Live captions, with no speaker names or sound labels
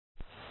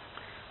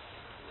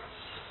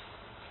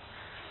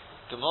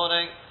Good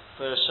morning.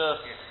 For the Shuf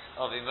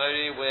of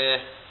Imori, we're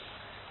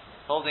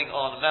holding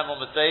on Mem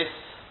Omid Beis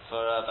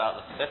for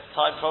about the fifth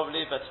time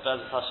probably, but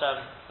Bezos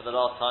Hashem for the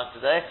last time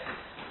today.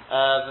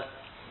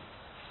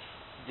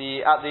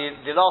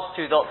 The last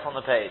two dots on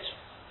the page.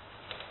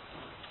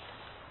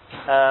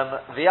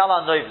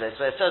 V'ala Novlis,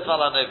 where it says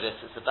V'ala Novlis,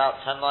 it's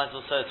about 10 lines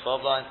or so,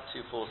 12 lines,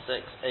 2, 4,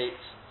 6, 8,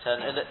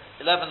 10,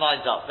 11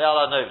 lines up.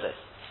 V'ala Novlis.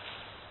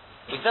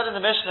 We said in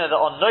the Mishnah that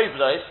on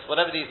Novlis,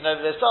 whatever these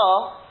Novlis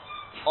are,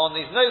 on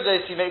these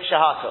Novlis you make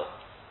Shahakal.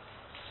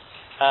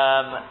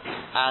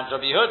 And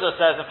Rabbi Yehuda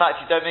says, in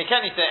fact, you don't make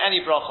any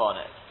bracha on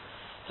it.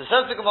 So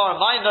says the Gemara,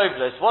 my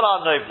Novlis, what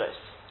are Novlis?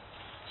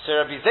 So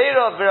Rabbi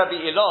Zera and Rabbi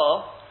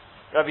Ilah,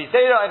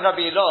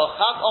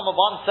 Chaz Omer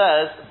one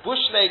says,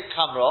 Bushlei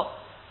Kamra,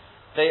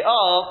 they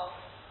are,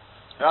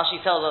 Rashi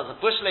tells us, the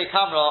Bushlei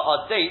Kamra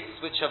are dates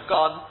which have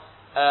gone,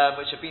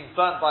 which have been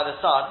burnt by the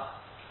sun.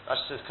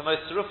 Rashi says,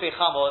 Kamos Rufi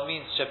Chamo, it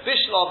means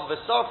Shebishlom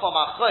V'sorfam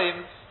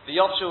Achloim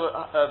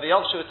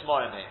V'yovshu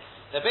T'morim.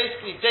 They're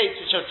basically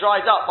dates which have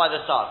dried up by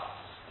the sun.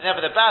 And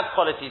they're bad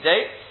quality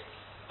dates.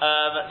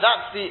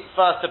 That's the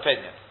first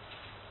opinion.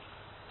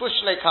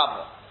 Bushlei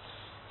Kamra.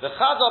 The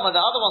Chazam and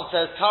the other one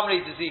says,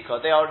 Kamri de Zika.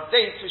 They are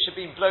dates which have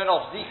been blown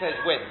off. Zika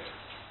is wind.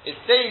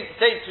 It's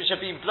dates which have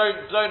been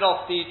blown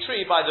off the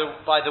tree by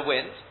the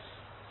wind,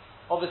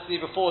 obviously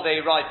before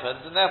they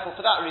ripened, and therefore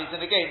for that reason,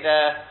 again,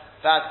 they're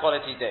bad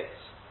quality dates.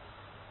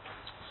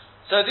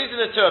 So these are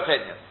the two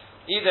opinions.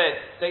 Either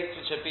it's dates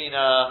which have been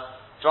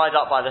dried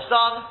up by the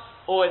sun,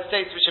 or it's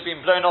dates which have been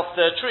blown off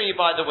the tree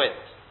by the wind.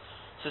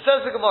 So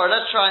says the Gemara,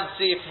 let's try and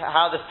see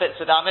how this fits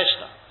with our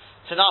Mishnah.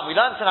 Tonight, we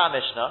learned in our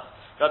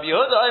Mishnah, Rabbi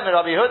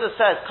Yehuda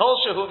says, Kol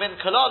shehu min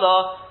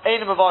kalala,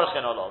 ein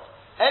mevarchin olod.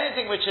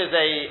 Anything which is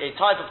a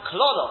type of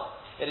kalala,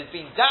 it has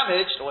been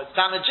damaged, or it's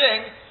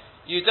damaging,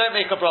 you don't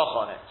make a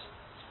bracha on it.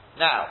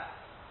 Now,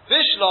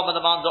 Bishlom and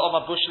the Manda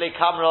Oma Bushlei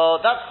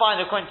Kamra, that's fine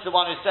according to the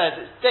one who says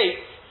it's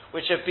dates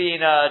which have been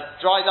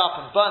dried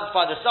up and burnt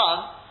by the sun.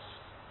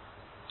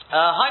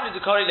 Hainu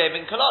Dukari Le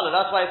Min Kalala,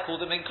 that's why it's called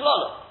a Min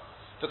Kalala.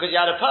 Because you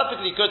had a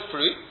perfectly good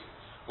fruit,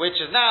 which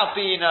has now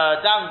been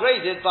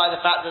downgraded by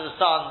the fact that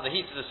the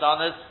heat of the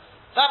sun has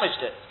damaged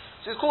it.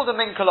 So it's called a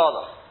Min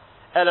Kalala.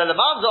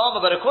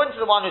 But according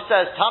to the one who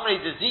says Tamri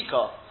de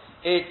Zika,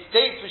 it's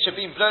dates which have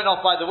been blown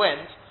off by the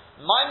wind.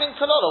 My Min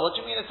Kalala, what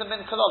do you mean it's a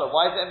Min Kalala?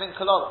 Why is it a Min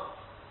Kalala?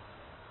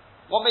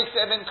 What makes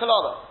it a Min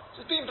Kalala?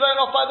 It's been blown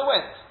off by the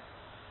wind.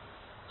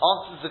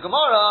 Answers the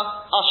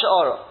Gemara,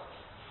 Asha'ara.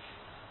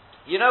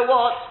 You know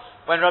what?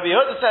 When Rabbi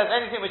Yehuda says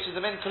anything which is a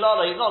Min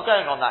Kalala, he's not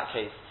going on that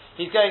case.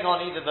 He's going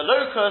on either the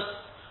locust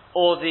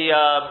or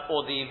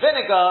the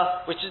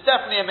vinegar, which is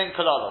definitely a Min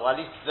Kalala, or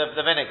at least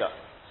the vinegar.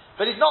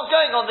 But he's not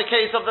going on the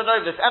case of the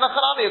Novlis.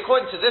 Enochanami,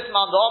 according to this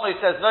man, the Omer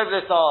says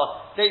Novlis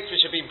are dates which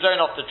have been blown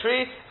off the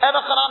tree.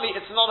 Enochanami,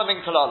 it's not a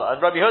Min Kalala.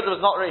 And Rabbi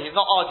Yehuda he's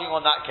not arguing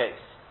on that case.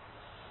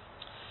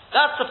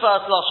 That's the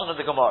first lashon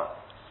of the Gemara.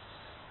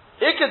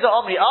 Ikad the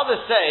Omri,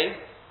 others say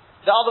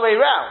the other way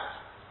round.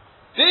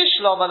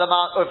 Bishlom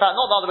alaman, or in fact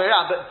not the other way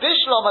around, but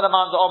Bishlom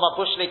alaman the Oma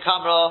Bushlei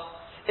Kamra.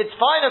 It's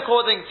fine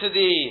according to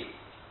the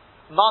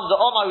man the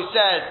Oma who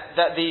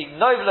says that the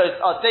Novlos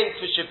are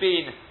dates which have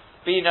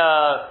been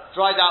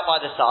dried out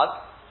by the sun.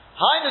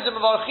 Hainu de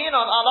Mevarchinon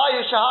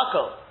alayu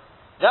shahakal.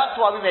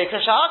 That's why we make a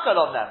shahakal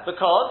on them,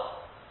 because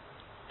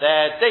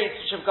they're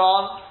dates which have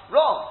gone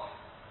wrong.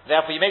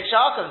 Therefore you make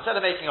shahakal. Instead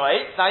of making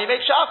eight, now you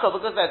make shahakal,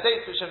 because they're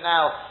dates which have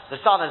now, the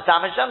sun has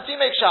damaged them, so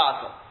you make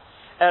shahakal.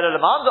 But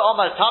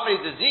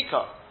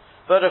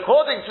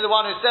according to the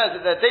one who says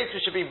that they're dates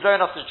which have been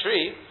blown off the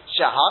tree,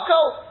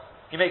 shahakal,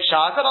 you make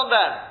shahakal on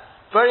them.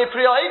 You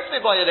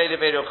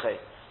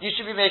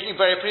should be making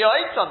very priya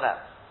eights on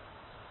them.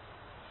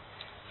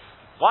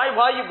 Why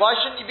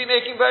shouldn't you be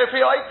making very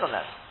priya eights on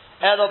them?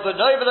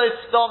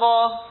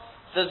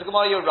 Says the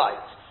Gemara, you're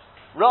right.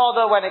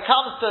 Rather, when it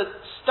comes to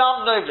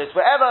stam novlis,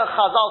 wherever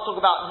Chazal talk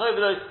about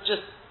novlis,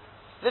 just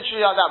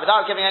literally like that,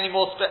 without giving any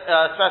more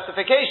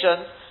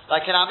specifications,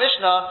 like in our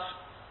Mishnah,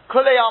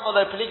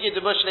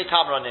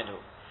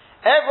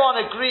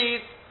 everyone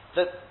agrees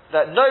that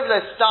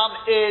novlis stam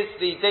is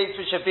the dates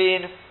which have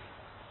been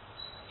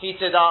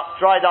heated up,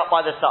 dried up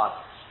by the sun.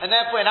 And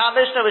therefore, in our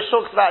Mishnah, which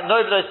talks about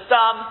novlis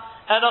stam,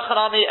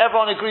 enochanami,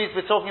 everyone agrees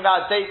we're talking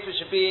about dates which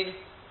have been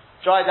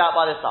dried out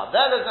by the sun.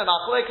 There's no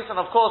machlokes,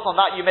 and of course, on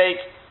that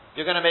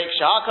you're going to make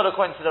shahakal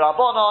according to the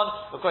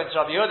Rabbanon, according to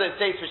Rabbi Yehuda, it's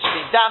dates which have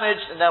been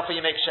damaged, and therefore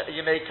you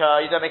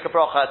don't make a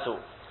bracha at all.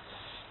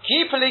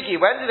 Ki paligi,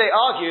 when do they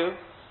argue?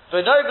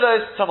 For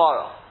novlos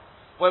tomorrow.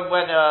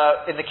 When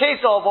in the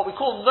case of what we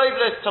call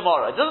novlos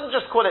tomorrow, it doesn't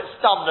just call it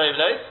stam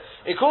novlos,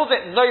 it calls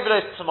it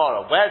novlos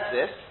tomorrow. Where's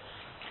this?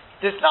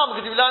 This now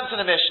because we learned in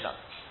the Mishnah.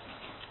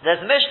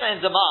 There's a Mishnah in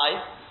Demai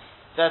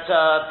that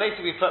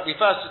basically we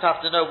first just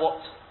have to know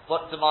what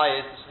Demai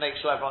is, just to make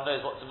sure everyone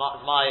knows what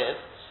Demai is.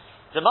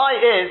 Demai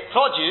is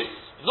produce,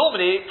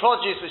 normally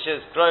produce which is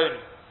grown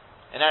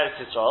in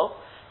Eretz Yisrael.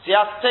 So you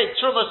have to take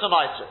Trumah to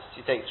Maasros.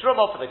 You take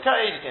Trumah for the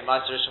Kohen, you take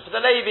Maasros for the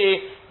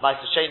Levi,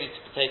 Maasros Sheni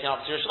to be taken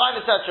up to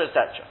Yerushalayim, etc.,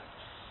 etc.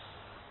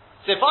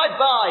 So if I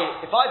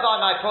buy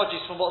my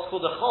produce from what's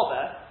called a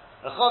chover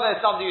is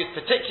somebody who's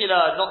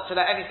particular not to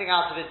let anything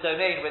out of his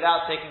domain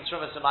without taking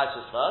Trumas and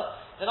Maisros first,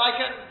 then I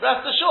can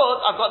rest assured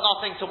I've got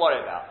nothing to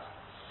worry about.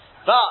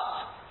 But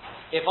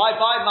if I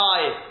buy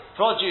my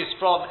produce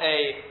from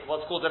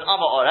what's called an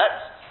Ama Oretz,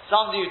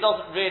 somebody who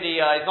doesn't really,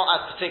 is not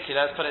as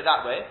particular, let's put it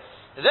that way,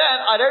 then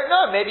I don't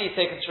know, maybe he's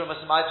taken Trumas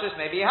and Maisros,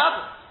 maybe he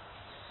hasn't.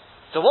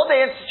 So what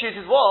they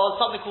instituted was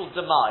something called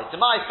Demai.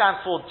 Demai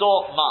stands for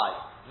Do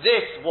Mai.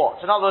 This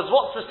what? In other words,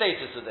 what's the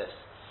status of this?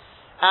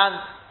 And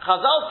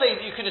Chazal say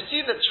that you can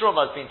assume that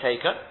Truma has been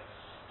taken,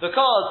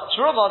 because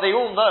Truma, they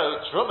all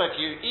know, Truma,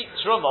 if you eat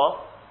Truma,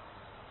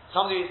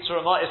 somebody who eats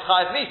Truma is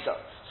Chayav Misa.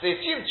 So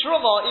they assume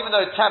Truma, even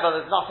though Teva,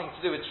 there's nothing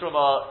to do with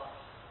Truma,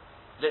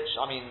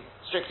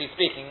 strictly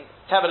speaking,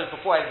 Teva is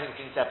before anything's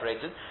been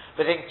separated,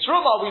 but I think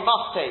Truma we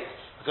must take,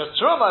 because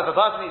Truma, if a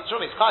person eats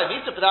Truma, is Chayav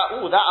Misa for that,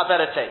 that I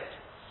better take.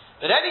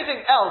 But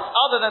anything else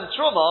other than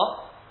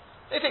Truma,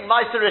 they think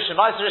Meiser Rishon,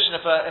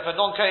 if a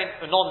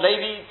non-Kohen, a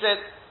non-Levi eats it,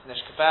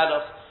 Nish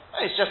Kafelov,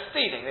 it's just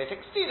stealing. They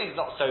think stealing is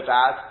not so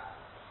bad.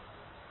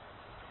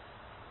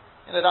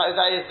 They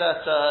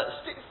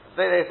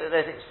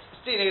think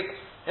stealing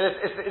is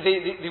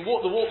the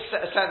warp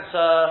sense.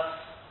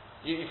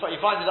 You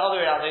find it the other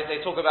way out.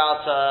 They talk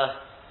about a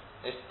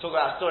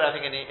story I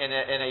think in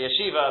a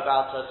yeshiva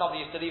about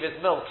somebody used to leave his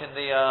milk in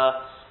the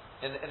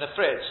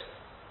fridge,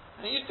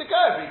 and he used to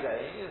go every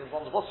day. He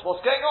wondered what's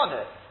going on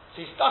here. So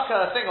he stuck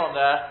a thing on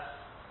there.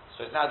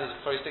 So nowadays you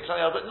probably stick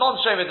something else, but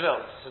non-shomed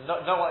milk. So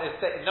no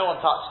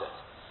one touched it.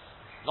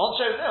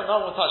 Non-shomed milk,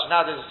 no one touched it.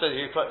 Nowadays it's supposed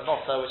to be put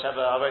not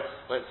whichever, I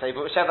won't say,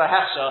 but whichever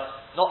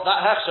hechsher, not that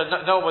hechsher,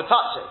 no one would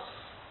touch it.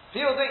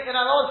 People think, a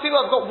lot of people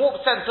have got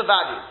warped sense of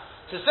value.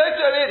 So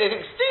they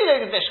think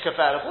stealing is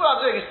nishkafer. If all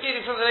I'm doing is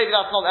stealing from the Levi,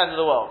 that's not the end of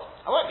the world.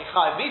 I won't be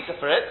chayav mita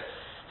for it.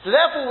 So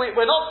therefore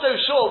we're not so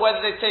sure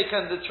whether they've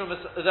taken the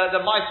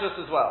maisros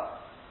as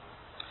well.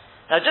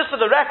 Now, just for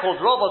the record,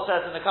 Rava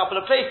says in a couple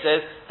of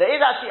places, there is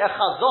actually a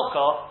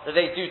chazaka that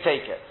they do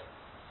take it.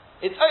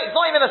 It's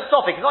not even a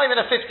stopik, it's not even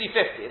a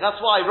 50-50. And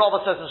that's why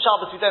Rava says in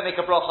Shabbos we don't make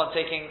a bracha on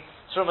taking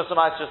Trumas and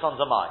Maisros on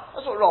Zamai.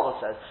 That's what Rava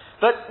says.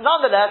 But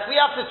nonetheless,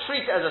 we have to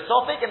treat it as a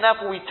stopik, and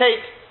therefore we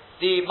take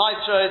the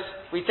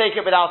Maisros, we take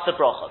it without the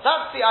bracha.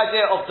 That's the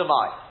idea of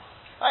Zamai.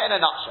 Right, in a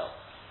nutshell.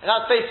 And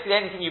that's basically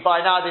anything you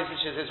buy nowadays,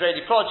 which is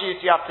Israeli produce,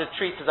 you have to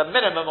treat as a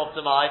minimum of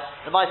Zamai.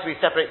 The Maisros we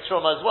separate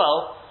Truma as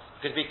well.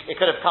 It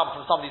could have come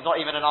from somebody who's not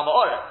even an Amma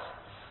Oretz.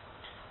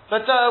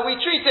 But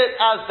we treat it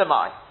as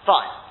Demai.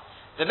 Fine.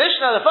 The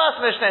first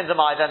Mishnah in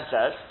Demai then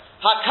says,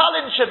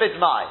 Hakalin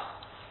Shabidmai.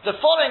 The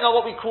following are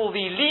what we call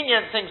the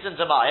lenient things in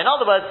Demai. In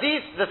other words,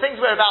 the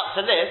things we're about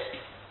to list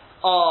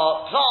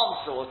are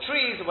plants or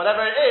trees or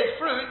whatever it is,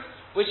 fruit,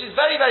 which is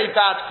very, very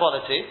bad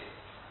quality.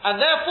 And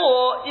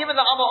therefore, even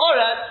the Amma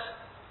Oretz,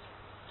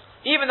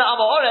 you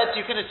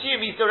can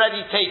assume he's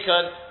already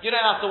taken, you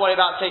don't have to worry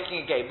about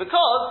taking again.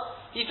 Because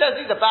he says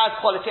these are bad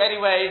quality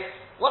anyway.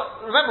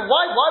 Remember,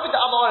 why would the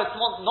Amoritz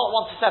not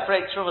want to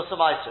separate Trumas and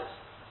Maisros?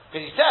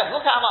 Because he says,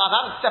 look I'm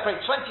having to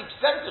separate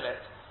 20% of it.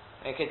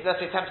 Okay,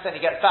 let's say 10%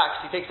 he gets back,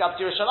 he takes it up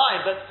to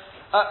Yerushalayim, but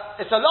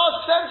it's a large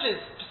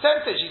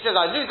percentage. He says,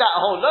 I lose out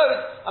a whole load,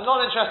 I'm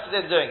not interested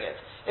in doing it.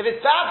 If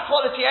it's bad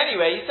quality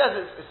anyway, he says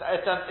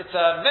it's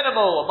a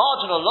minimal or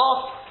marginal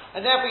loss,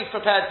 and therefore he's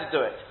prepared to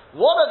do it.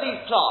 What are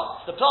these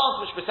plants? The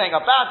plants which we're saying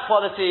are bad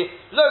quality,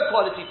 low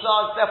quality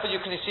plants, therefore you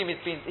can assume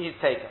he's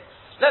taken.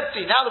 Let's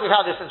see, now that we've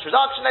had this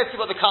introduction, let's see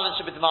what the Kalan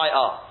Shabidmai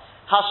are.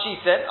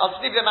 Hashitin, I'll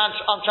just leave them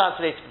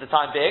untranslated for the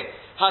time being.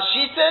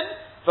 Hashitin,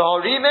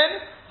 V'horimin,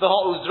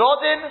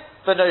 V'ha'uzrodin,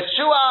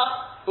 V'noshuach,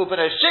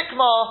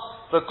 U'b'noshikma,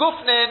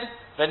 V'gufnin,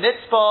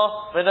 V'nitzpa,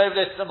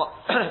 V'novlis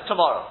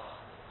tomorrow.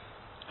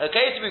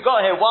 Okay, so we've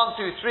got here 1,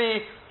 2,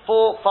 3,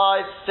 4,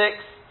 5, 6,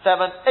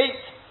 7,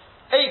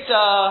 8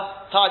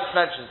 types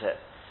mentioned here.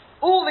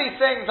 All these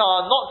things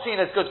are not seen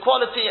as good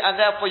quality, and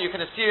therefore you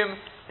can assume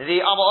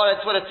the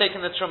Amoritz would have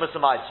taken the Trumas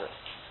and Maisros.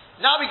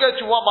 Now we go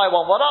to one by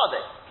one. What are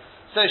they?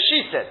 So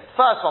Shitin.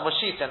 First one was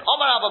Shitin.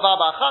 Omar Abba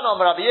Baba Chan,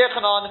 Omar Rabbi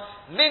Yechanan,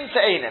 Min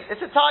Te'enim. It's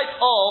a type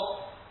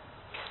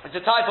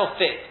of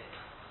fig.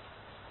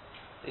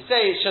 They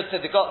say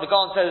the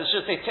Gaon says it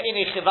should say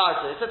Te'eni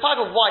Chivarta. It's a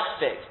type of white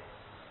fig.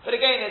 But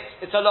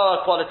again, it's a lower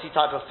quality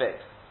type of fig.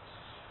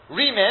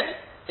 Rimin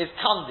is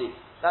Kandi.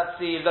 That's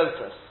the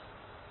lotus.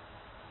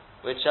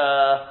 Which,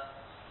 I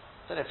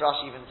don't know if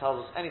Rashi even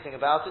tells us anything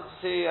about it.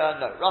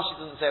 No, Rashi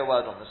doesn't say a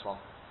word on this one.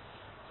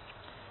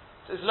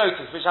 So it's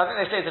lotus, which I think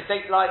they say is a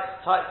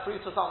date-like type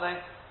fruit or something.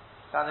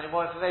 Found any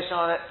more information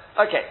on it?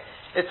 Okay.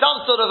 It's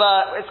some sort of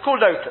it's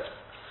called lotus.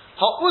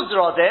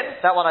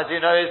 Ha'uzradin, that one I do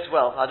know is,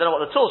 well, I don't know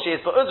what the tulsi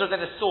is, but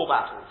uzradin is sorb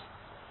apples.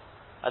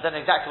 I don't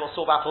know exactly what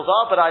sorb apples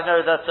are, but I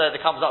know that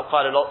it comes up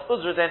quite a lot.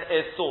 Uzradin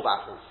is sorb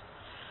apples.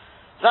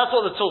 So that's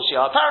what the tulsi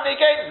are. Apparently,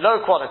 again, low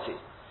quality.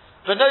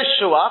 B'no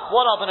shuach,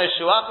 what are b'no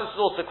shuach? This is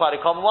also quite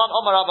a common one.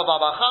 Omar Rabba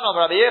Baba Chan,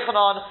 Omar Rabbi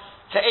Yechanan,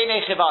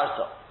 te'ene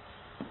chivarta.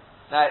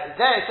 Now,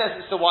 there it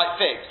says it's the white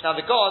figs. Now,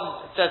 the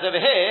Gaon says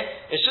over here,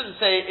 it shouldn't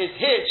say, it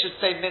should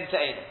say min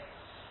te'ene.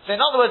 So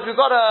in other words, we've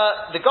got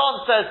the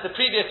Gon says the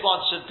previous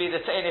one should be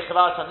the Te'ene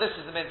Chavarta, and this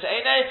is the Min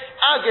Te'ene.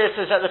 Agir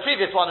says that the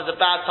previous one is a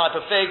bad type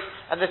of fig,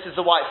 and this is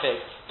the white fig.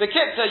 The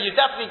Kitzur, you've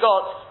definitely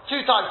got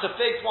two types of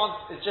figs.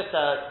 One is just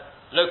a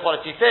low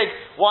quality fig,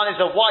 one is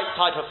a white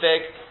type of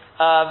fig.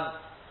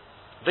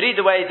 But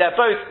either way, they're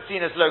both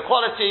seen as low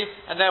quality,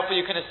 and therefore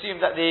you can assume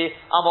that the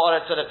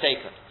Amoret would have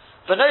taken.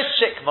 But no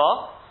Shikma,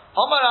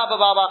 Omar Abba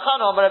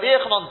Babachano, Omar Rabbi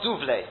Yechanan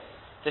Duvle.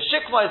 The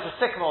Shikma is the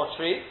sycamore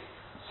tree.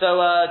 So,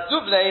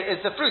 Duvle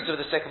is the fruit of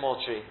the sycamore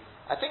tree.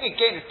 I think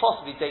again it's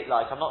possibly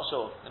date-like, I'm not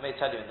sure. They may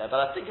tell you in there, but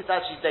I think it's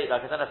actually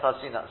date-like. I don't know if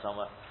I've seen that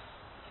somewhere.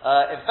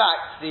 In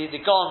fact, the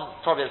Gon,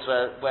 probably is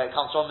where it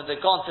comes from, and the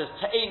Gon says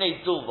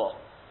Te'ene Dulvo.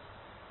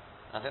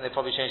 I think they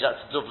probably changed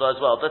that to Duvla as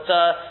well. But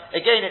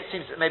again, it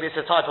seems that maybe it's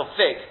a type of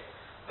fig.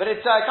 But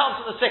it comes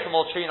from the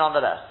sycamore tree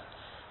nonetheless.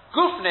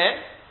 Gufnin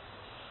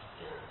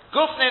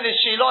is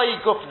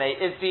Shiloi Gufne,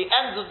 is the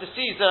end of the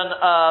season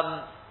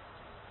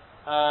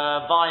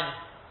vine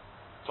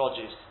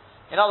produce.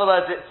 In other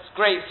words, it's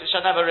grapes which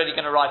are never really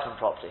going to ripen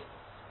properly.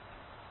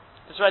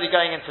 It's already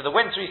going into the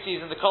wintry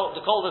season, the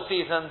colder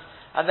seasons,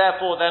 and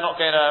therefore they're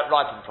not going to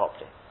ripen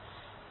properly.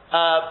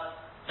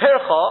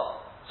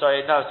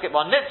 Skip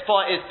one.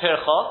 Nitzpah is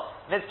pircha.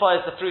 Nitzpah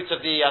is the fruit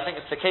of the, I think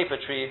it's the caper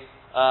tree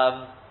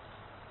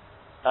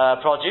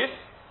produce.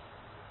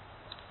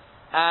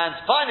 And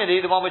finally,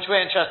 the one which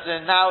we're interested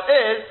in now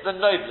is the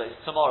nobles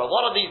tomorrow.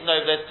 What are these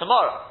nobles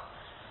tomorrow?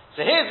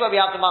 So here's where we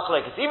have the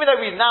machlokes. Even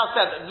though we've now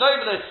said that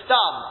nobles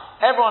stam,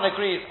 everyone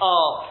agrees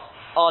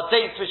are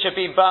dates which have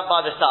been burnt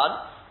by the sun.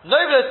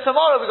 Nobles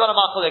tomorrow we've got a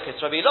machlokes.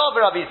 Rabbi Lo,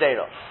 Rabbi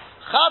Zera.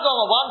 Chadon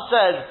one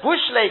says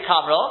bushlei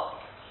kamro.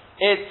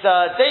 It's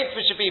dates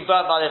which have been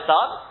burnt by the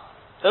sun.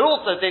 They're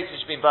also dates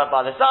which have been burnt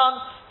by the sun.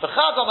 The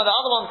Chadon and the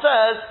other one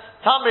says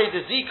tamri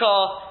de zika.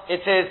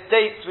 It is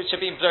dates which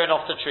have been blown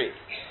off the tree.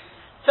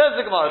 Says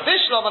the Gemara,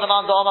 Bishlom and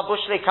Amanda Oma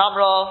Bushlei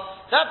kamro.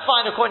 That's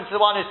fine according to the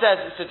one who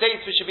says it's the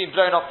dates which have been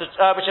blown off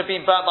which have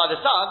been burnt by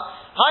the sun.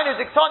 Hainu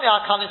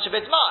Ziktonia Kalin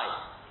Shabbat Mai.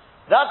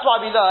 That's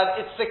why we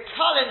learn it's the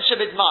Kalin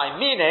Shabbat Mai,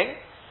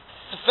 meaning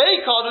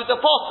Sfeikon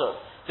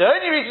Udapotter. The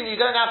only reason you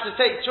don't have to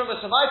take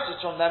Trumas and Maisus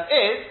from them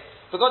is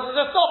because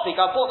it's a stopik.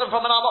 I bought them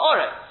from an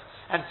Amoret.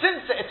 And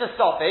since it's a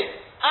stopik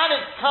and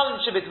it's Kalin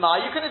Shabbat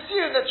Mai, you can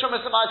assume that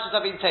Trumas and Maisus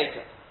have been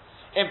taken.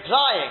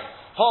 Implying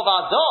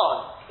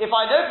Hovadon, if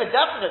I know for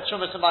definite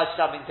Trumas and Maisus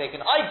have been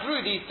taken, I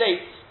grew these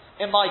dates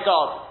in my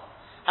garden,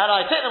 and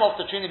I take them off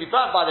the tree and they be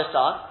burnt by the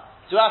sun,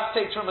 do I have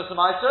to take Trumas and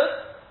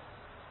Maisus?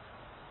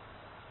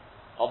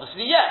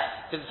 Obviously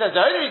yes, because it says the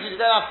only reason you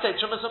don't have to take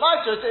Trumas and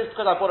Maisus is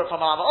because I bought it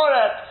from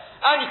Amoret,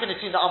 and you can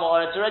assume that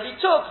Amoret already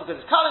took,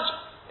 because it's Kalin,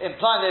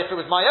 implying that if it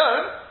was my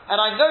own, and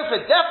I know for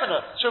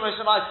definite Trumas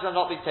and Maisus have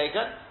not been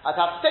taken, I'd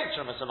have to take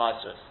Trumas and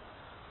Maisus.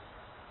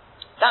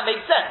 That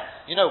makes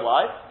sense. You know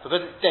why?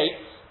 Because it's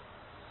dates,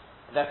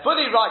 and they're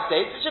fully ripe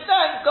dates, which have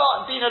then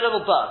been a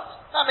little burnt.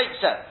 That makes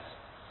sense.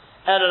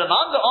 But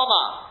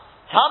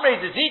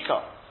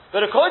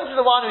according to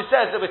the one who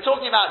says that we're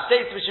talking about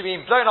dates which are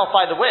being blown off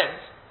by the wind,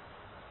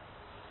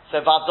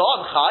 so Vadon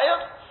Chaya,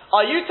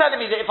 are you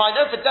telling me that if I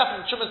know for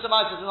definite Trumas and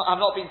Maisus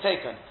have not been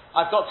taken,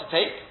 I've got to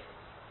take?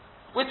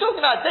 We're talking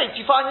about dates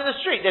you find in the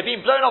street, they're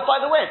being blown off by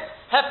the wind.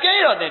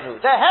 Hefgeir ninu,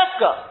 they're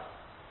hefka.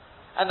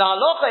 And the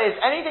halacha is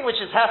anything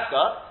which is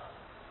hefka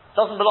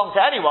doesn't belong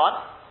to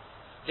anyone.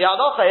 The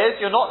halacha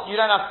is you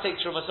don't have to take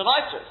Trumas and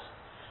Maisus.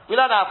 We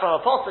learn that from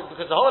a pasuk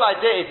because the whole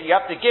idea is you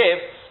have to give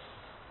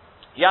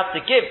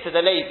to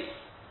the Levi.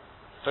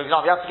 For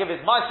example, you have to give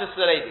his Maisus to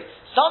the Levi.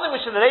 Something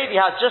which the Levi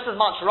has just as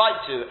much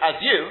right to as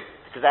you,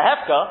 because they're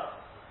hefka,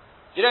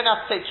 you don't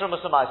have to take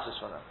Trumas and Maisus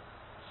from them.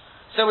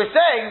 So we're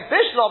saying,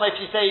 Bishlom, if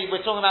you say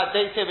we're talking about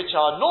dates here which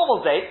are normal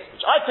dates,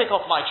 which I pick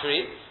off my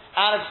tree,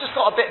 and it's just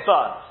got a bit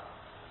burnt.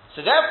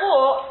 So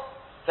therefore,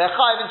 they're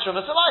chayiv in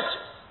Trumas and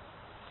Maisus.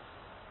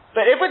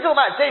 But if we're talking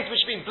about dates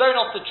which have been blown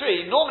off the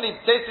tree, normally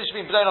dates which have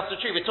been blown off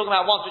the tree, we're talking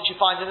about ones which you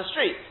find in the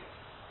street.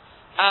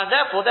 And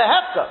therefore they're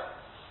hefka.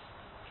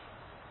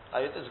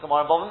 There's a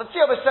Gemara involved in the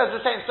Tziyah, which says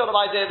the same sort of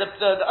idea.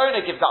 The owner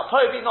gives up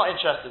hope, he's not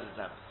interested in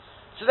them.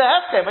 So they're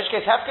hefka, in which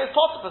case hefka is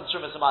possible in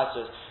Trumas and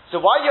Maisus.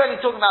 So why are you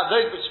only talking about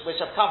those which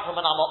have come from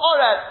an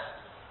Amoret?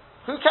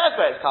 Who cares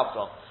where it's come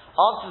from?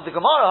 Answers the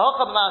Gemara,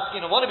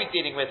 what are we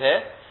dealing with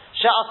here?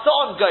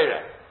 She'atzon goyre.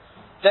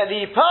 That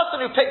the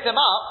person who picked them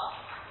up,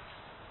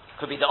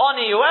 could be the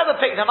Oni, whoever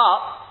picked them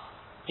up,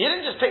 he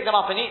didn't just pick them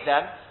up and eat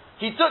them,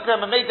 he took them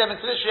and made them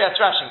into literally a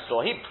thrashing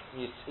floor. He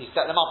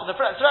set them up on the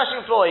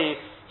thrashing floor, he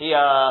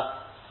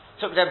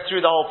took them through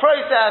the whole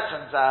process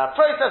and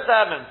processed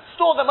them and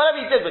stored them,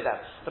 whatever he did with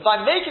them. But by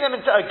making them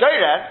into a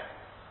goren,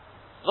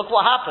 look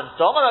what happens.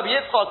 So Amar Rabbi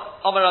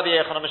Yitzchak, Amar Rabbi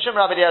Yechon, Mishum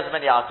Rabbi Eliezer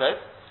ben Yaakov,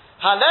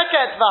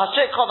 haleket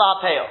v'hashikcha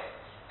v'hapeo.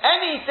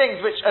 Any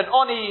things which an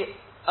Oni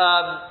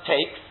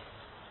takes,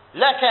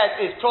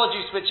 leket is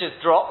produce which is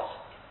dropped.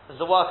 As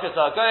the workers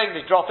are going,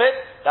 they drop it,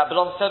 that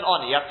belongs to an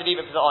Oni, you have to leave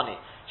it for the Oni.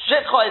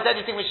 Shikha is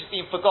anything which has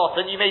been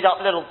forgotten, you made up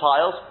little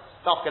piles,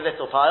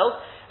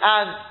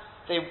 and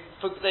they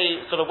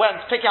sort of went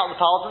to pick out the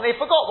piles and they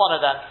forgot one of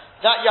them,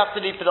 that you have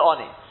to leave for the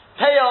Oni.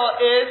 Peah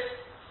is,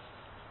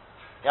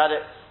 you had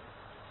it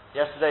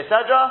yesterday,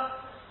 Sedra,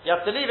 you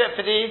have to leave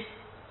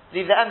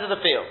the end of the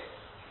field.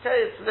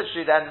 Okay, it's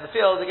literally the end of the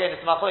field. Again,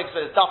 it's machlokes,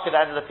 but it's dark at the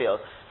end of the field.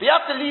 But you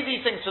have to leave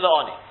these things to the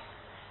Oni.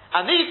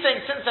 And these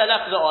things, since they're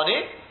left to the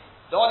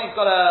Oni's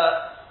got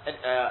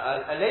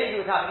a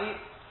lady with having,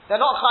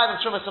 they're not chayiv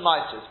in Trumas and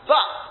Maasros.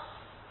 But,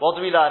 what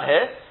do we learn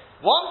here?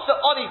 Once the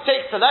Oni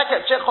takes the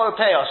leket shechor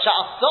peah,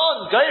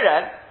 sha'ason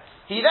goyren,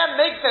 he then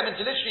makes them into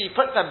literally, he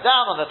puts them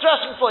down on the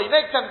threshing floor, he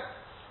makes them,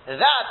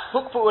 that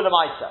hukpu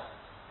ulamaisa,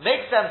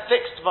 makes them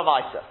fixed for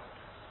Maisa.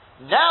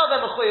 Now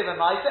they're mechuyev in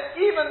Maisa,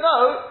 even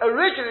though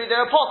originally they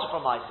were potter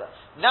from Maisa.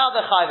 Now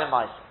they're chayiv in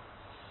Maisa.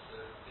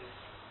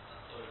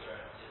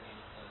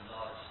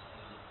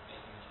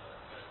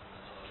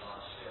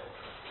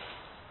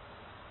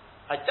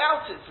 I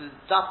doubt it's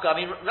dafka. I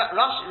mean,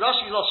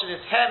 Rashi's Lashon is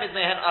hem is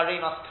mehen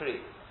aremas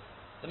kri.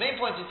 The main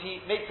point is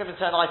he makes them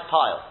into a nice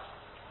pile.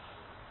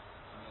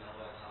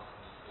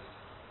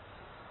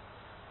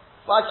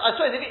 Well, I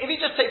suppose if he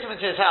just takes them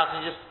into his house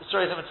and he just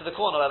throws them into the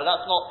corner, whatever,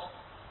 that's not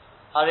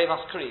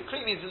aremas kri.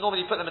 Kri means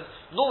normally you put them in.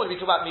 Normally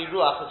we talk about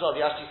miruach as well.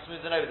 You actually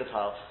smooth them over the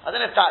pile. I don't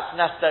know if that's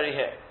necessary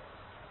here.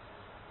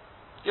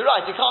 You're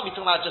right. You can't be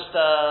talking about just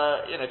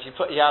if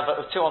you have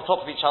two on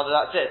top of each other,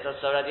 that's it.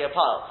 That's already a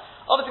pile.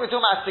 Obviously, we're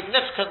talking about a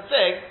significant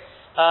thing.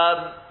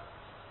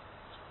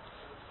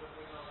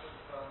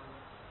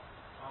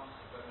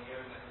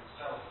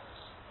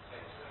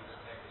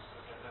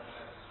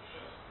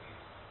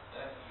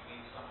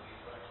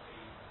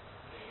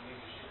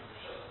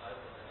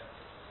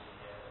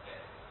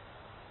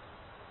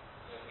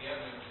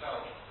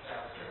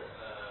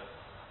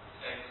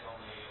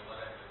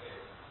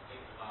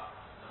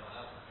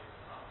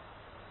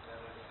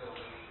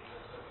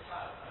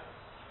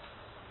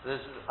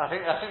 I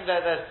think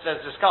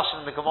there's discussion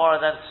in the Gemara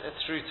then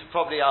through to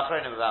probably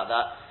Achronim about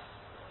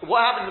that.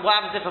 What happens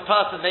if a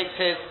person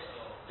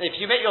if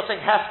you make your thing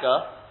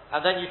hefka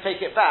and then you take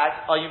it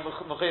back, are you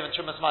mechuyev and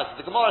Trumas Maasros?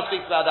 The Gemara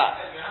speaks about that.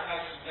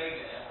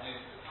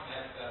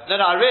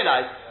 No, I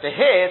realise the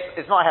here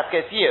is not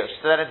hefka, it's yish.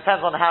 So then it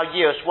depends on how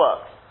yish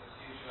works.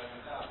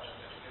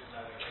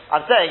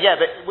 I'm saying, yeah,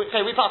 but we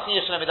pass the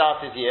yish and midas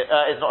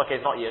is not okay.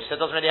 It's not yish, so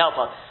it doesn't really help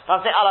us. But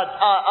I'm saying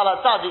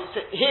ala tzadi.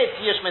 Here it's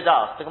yish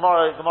midas. The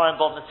Gemara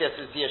involved in this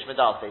is yish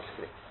midas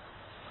basically,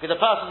 because the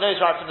person knows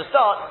right from the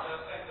start.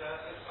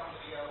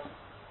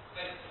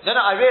 No,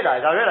 I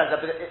realise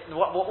that. But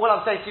what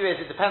I'm saying to you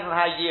is, it depends on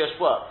how yish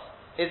works.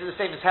 Is it the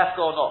same as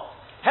hefka or not?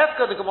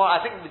 Hefka, the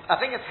Gemara, I think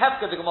it's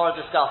hefka the Gemara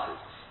discusses.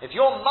 If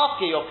you're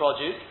mafki your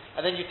produce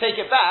and then you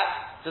take it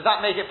back, does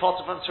that make it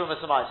potter from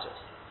Trumas and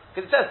Maasros?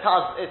 Because it says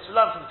it's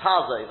learned from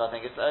Tazav, I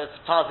think. It's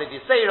Tazav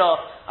Yisera.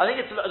 I think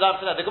it's learned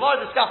from that. The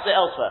Gemara discussed it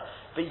elsewhere.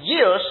 But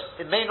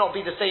Yirush, it may not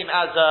be the same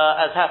as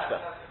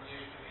Hefka.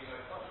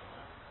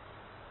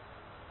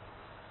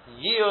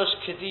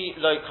 Yirush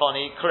Kedi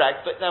Lokoni,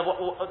 correct. But now,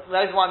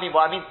 that is what I mean.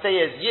 What I mean to say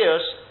is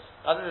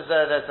Yirush, I think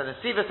there's an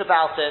Nesivus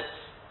about it,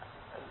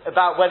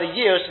 about whether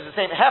Yirush is the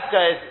same.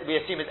 Hefka we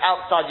assume, is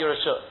outside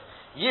Yerushut.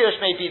 Yirush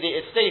may be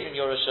it stays in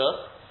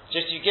Yerushut,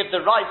 just you give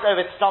the rights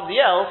over to somebody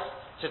else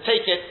to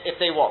take it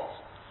if they want.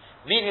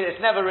 Meaning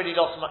it's never really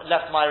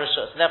left my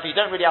rishus. Therefore you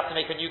don't really have to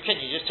make a new kinyan.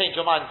 You just change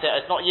your mind and say,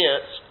 it's not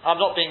yish, I'm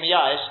not being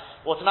miyash,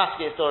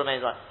 automatically it still remains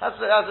like.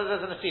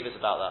 There's an asivus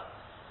about that.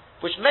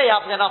 Which may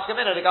happen in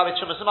Afkamina, the Gavi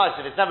Trumas and Maasros,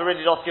 if it's never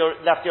really left your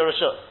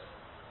rishus.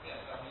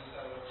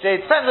 So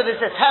it depends whether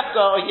it's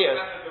hefka or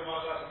yish.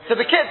 So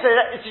the kids say,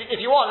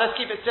 if you want, let's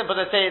keep it simple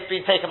and say it's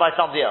been taken by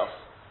somebody else.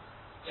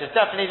 So it's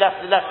definitely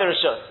left the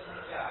rishus.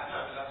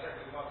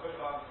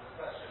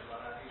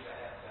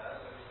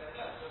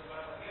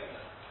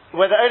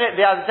 Where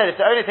as I said, if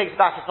the owner takes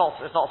it back, it's not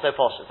so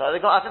posh. So I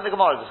think the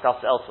Gemara discussed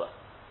it elsewhere.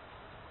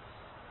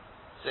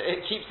 So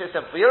it keeps it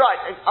simple. You're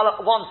right,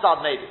 one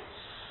side maybe.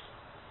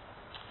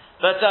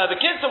 But the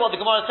kids are what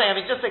the Gemara is saying. I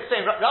mean, just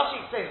explain.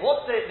 Rashi explains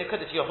what's the nikud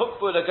if you're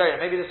hookful or going.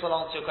 Maybe this will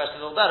answer your question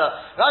a little better.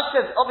 Rashi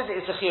says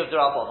obviously it's a chiyuv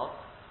d'Rabbanan.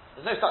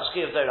 There's no such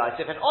chiyuv d'Oraisa.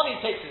 If an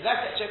oni takes his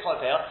left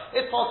shechol peah,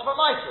 it's part from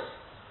Maasros.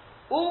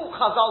 All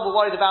Chazal were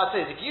worried about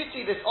is if you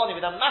see this oni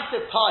with a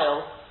massive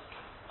pile.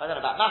 I don't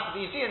know about massive,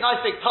 you see a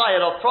nice big pile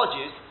of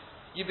produce,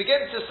 you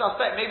begin to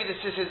suspect maybe this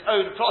is his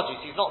own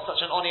produce. He's not such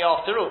an oni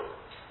after all.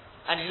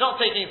 And he's not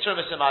taking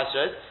Trumas and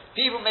Maasros.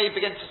 People may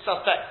begin to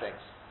suspect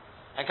things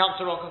and come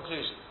to wrong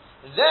conclusions.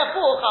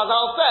 Therefore,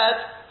 Chazal said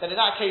that in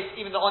that case,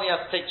 even the oni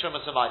has to take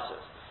Trumas and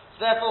Maasros. So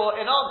therefore,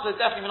 in answer,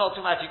 definitely we're not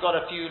talking about if you've got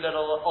a few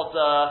little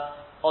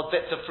odd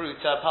bits of fruit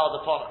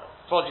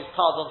produce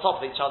piled on top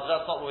of each other.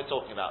 That's not what we're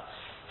talking about.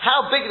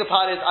 How big the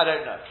pile is, I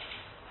don't know.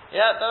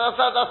 Yeah, that's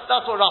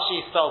what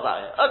Rashi spells out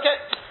here. Okay,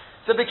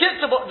 so the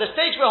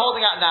stage we're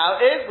holding at now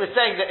is, we're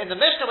saying that in the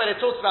Mishnah when it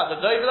talks about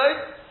the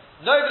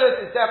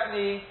novelos is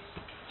definitely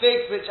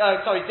dates which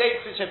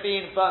have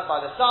been burnt by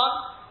the sun.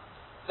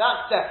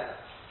 That's definite.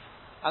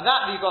 And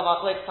that you've got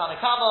Machlek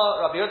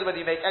Tanakama, Rabbi Yehuda, whether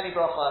you make any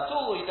bracha at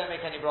all or you don't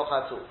make any bracha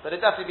at all. But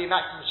it definitely be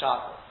maximum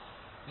shakal.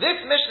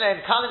 This Mishnah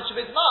in Kalim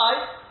Shabbat Mai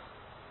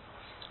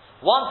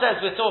One says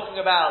we're talking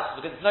about,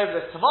 because it's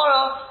novelist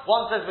tomorrow,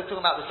 one says we're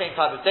talking about the same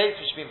type of dates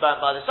which have been burnt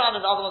by the sun,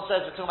 and the other one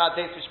says we're talking about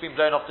dates which have been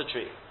blown off the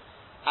tree.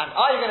 And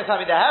are you going to tell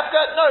me they're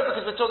hefker? No,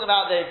 because we're talking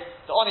about the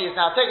Oni is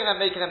now taking them,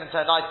 making them into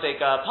a nice big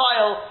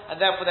pile,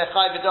 and therefore they're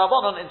chayv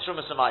v'darabanan in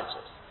Trumas and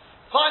Maitzes.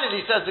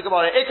 Finally, says the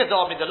Gemara, Ikad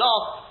Omri, the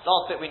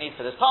last bit we need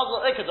for this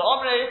puzzle, Ikad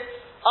Omri,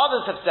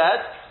 others have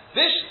said,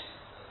 Vish,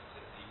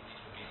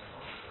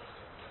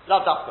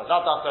 Lav Dafka and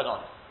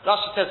Oni.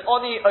 Rashi says,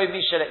 Oni o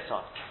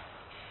Mishelekton.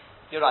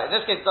 You're right, in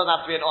this case it doesn't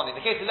have to be an Oni.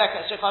 In the case of Leka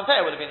and Shechan Peh,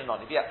 it would have been an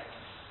Oni, yeah.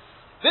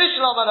 Vish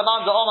Lam and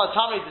Amanda Omar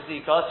Tamri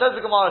Dezika, says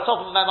the Gemara,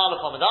 top of Mem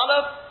Aleph Hamad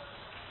Aleph.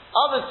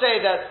 Others say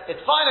that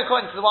it's fine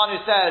according to the one who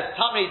says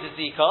Tamri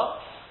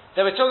Dezika,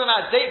 that we're talking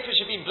about dates which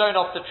have been blown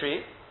off the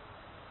tree.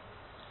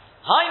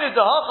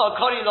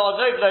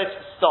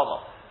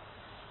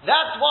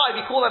 That's why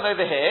we call them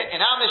over here. In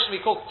our mission,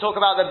 we talk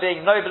about them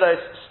being nobelos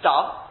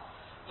stam.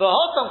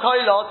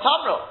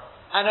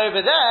 And over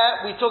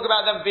there, we talk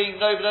about them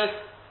being nobelos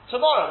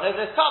tomorrow,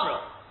 nobelos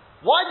tamro.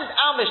 Why does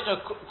our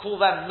Mishnah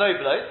call them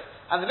nobelos,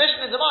 and the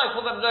Mishnah in Demai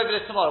call them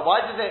nobelos tomorrow?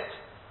 Why does it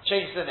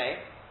change the name?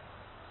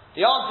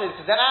 The answer is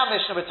because in our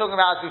Mishnah we're talking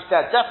about, as we've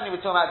said, definitely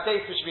we're talking about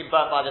dates which have been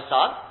burnt by the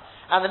sun.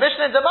 And the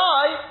Mishnah in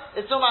Demai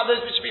is talking about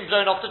those which have been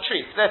blown off the tree.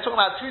 So they're talking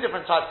about two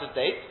different types of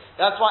dates.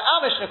 That's why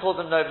our Mishnah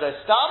calls them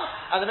novelos stam,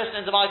 and the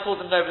Mishnah in Demai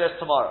calls them novelos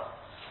tomorrow.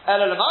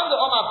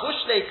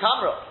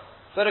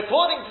 But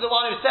according to the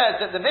one who says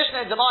that the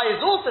Mishnah in Demai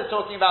is also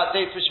talking about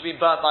dates which have been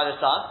burnt by the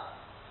sun,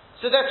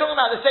 so they're talking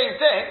about the same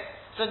thing.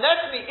 So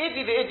Nesmi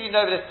idi v'idi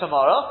novelos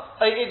tomorrow,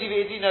 or idi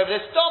v'idi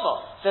novelos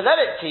tomo. So let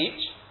it teach.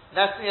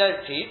 Nesmi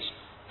let it teach.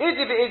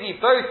 Idi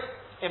v'idi both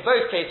in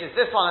both cases,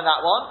 this one and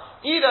that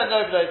one, either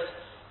novelos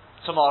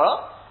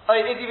tomorrow, or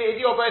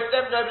both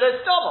them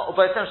novelos stam, or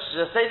both them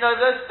should just say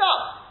novelos stam.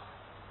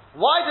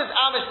 Why does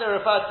our Mishnah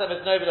refer to them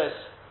as novelos,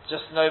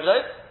 just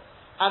novelos?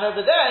 And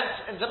over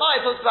there, in Zemai,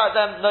 it talks about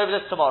them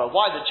novelos tomorrow.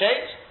 Why the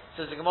change?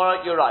 Says the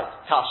Gemara, you're right,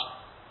 kasha.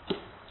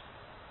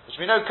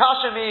 Which we know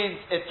kasha means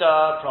it's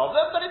a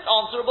problem, but it's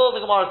answerable.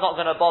 The Gemara is not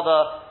going to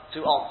bother to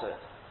answer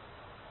it.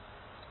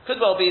 Could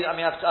well be, I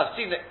mean, I've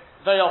seen it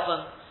very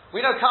often.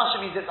 We know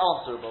kasha means it's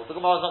answerable. The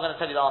Gemara is not going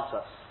to tell you the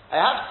answer.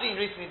 I have seen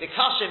recently the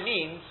kasha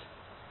means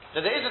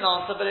that there is an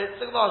answer, but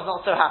the Gemara is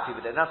not so happy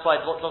with it, and that's why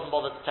it doesn't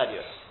bother to tell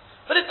you it.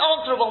 But it's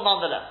answerable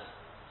nonetheless.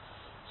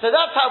 So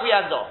that's how we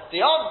end off.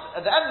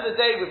 At the end of the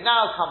day, we've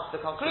now come to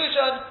the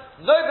conclusion,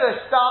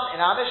 novelos stam,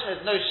 in our mission,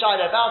 there's no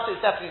shaila about it,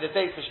 it's definitely the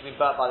dates which have been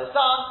burnt by the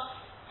sun,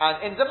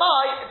 and in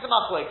Demai, it's a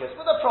machlokes,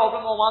 with a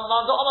problem or one,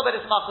 but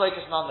it's a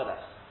machlokes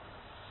nonetheless.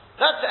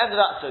 That's the end of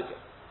that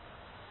sugya.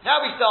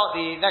 Now we start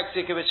the next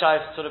sugya, which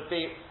I've sort of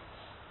been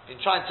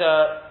trying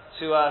to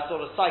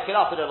sort of psych it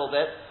up a little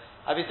bit.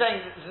 I've been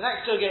saying the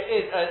next sugya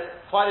is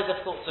quite a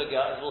difficult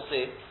sugya, as we'll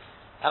see.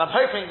 And I'm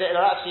hoping that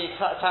it'll actually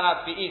turn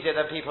out to be easier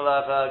than people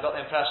have got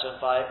the impression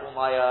by all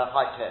my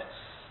hype here.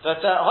 But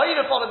what we're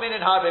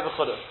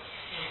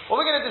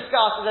going to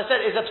discuss, as I said,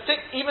 is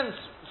even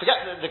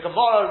forget the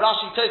Gemara,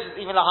 Rashi, Tosfos,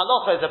 even the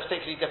Halacha is a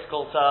particularly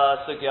difficult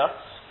sugya.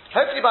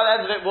 Hopefully by the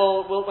end of it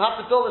we'll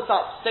have to build this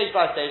up stage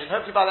by stage, and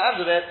hopefully by the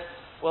end of it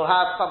we'll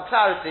have some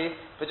clarity.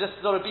 But just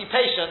sort of be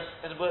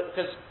patient,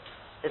 because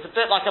it's a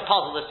bit like a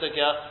puzzle, this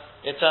sugya.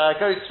 It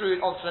goes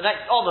through onto the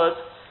next onward.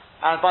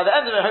 And by the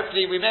end of it,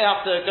 hopefully, we may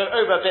have to go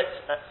over a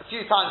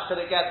few times till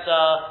it gets,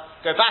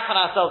 go back on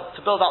ourselves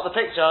to build up the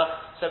picture,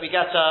 so we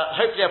get,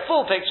 hopefully a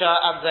full picture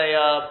and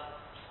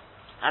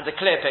a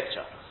clear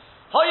picture.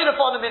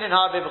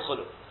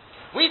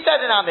 We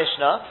said in our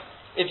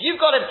Mishnah, if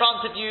you've got in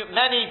front of you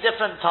many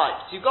different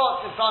types, you've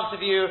got in front of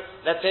you,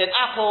 let's say, an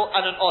apple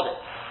and an olive,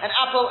 an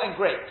apple and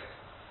grape.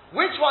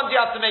 Which one do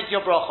you have to make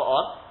your bracha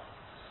on?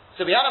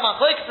 So we had a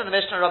machlokes in the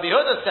Mishnah. Rabbi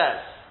Yehuda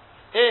says,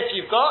 if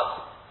you've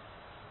got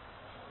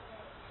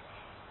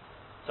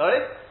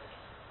sorry?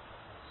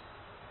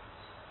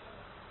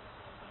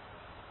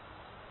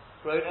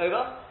 Grown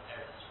over?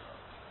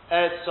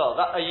 Eretz Yisrael.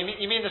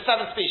 You mean the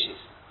 7 species?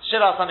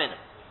 Shilas Haminim.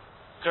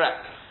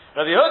 Correct.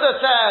 Rabbi Yehuda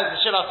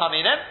says, Shilas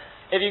Haminim,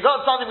 if you've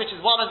got something which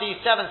is one of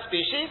these 7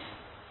 species,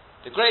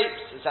 the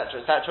grapes,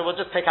 etc., we'll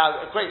just pick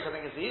out, grapes I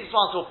think is the easiest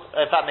one, so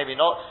in fact maybe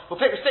not,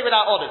 we'll stick with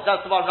our olives,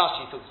 that's the one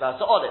Rashi talks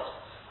about, so olives.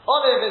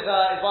 Olive is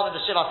one of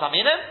the Shilas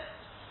Haminim,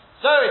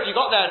 so if you've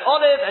got there an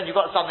olive and you've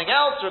got something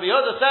else, Rabbi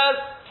Yehuda says,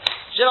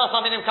 Shilas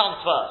Haminim comes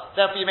first.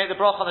 Therefore, you make the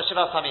bracha on the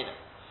Shilas Haminim.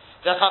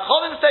 The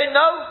Chachamim say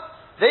no.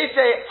 They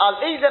say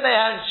Al Eiza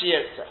Mehan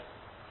Shiyotze.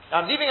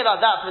 I'm leaving it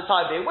like that for the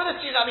time being. We'll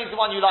assume that means the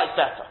one you like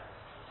better.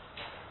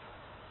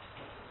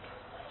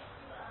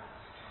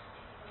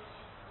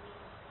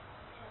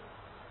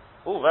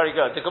 Oh, very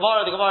good. The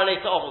Gemara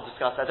later on will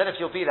discuss that. I don't know if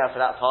you'll be there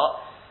for that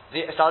part.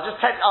 So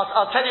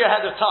I'll tell you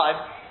ahead of time.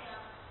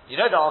 You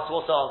know the answer.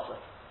 What's the answer?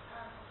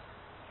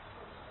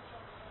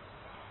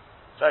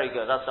 Very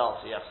good, that's the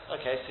answer, yes.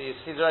 Okay, so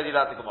he's already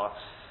learned the Gemara.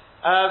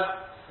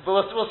 But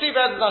we'll see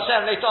Bezos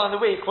Hashem later on in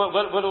the week, we'll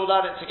all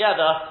learn it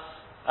together,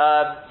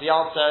 the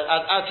answer.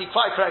 As he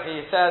quite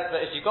correctly said,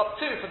 that if you've got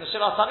 2 from the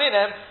Shilas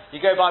Haminim,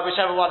 you go by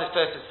whichever one is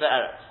closest to the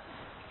Eretz.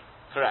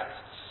 Correct.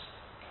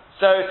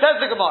 So says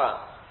the Gemara.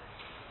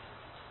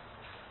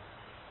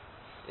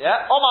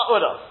 Yeah, Omar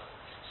Uda.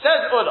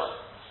 Says Uda.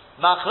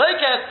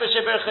 Machlokes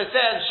b'shebir chesed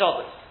and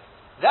Shabbos.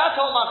 That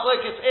whole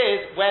machlokes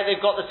is where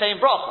they've got the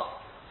same bracha.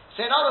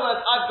 So in other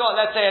words, I've got,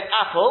 let's say, an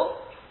apple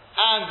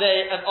and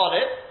an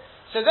olive.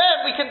 So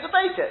then we can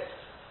debate it.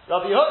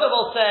 Rabbi Yehuda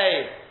will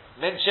say,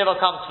 Min Shiva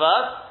comes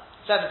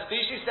first, 7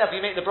 species, therefore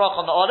you make the bracha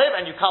on the olive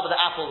and you cover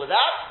the apple with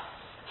that.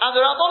 And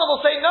the Rabbanan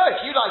will say, no, if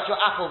you like your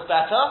apples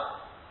better,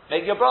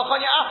 make your bracha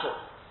on your apple.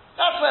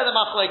 That's where the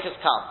machlokes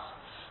comes.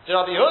 The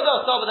Rabbi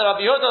Yehuda, the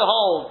Rabbi Yehuda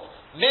holds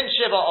Min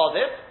Shiva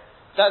olive,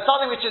 that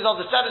something which is of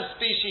the 7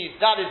 species,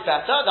 that is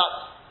better, that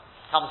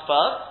comes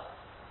first.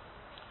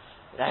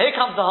 Now here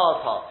comes the hard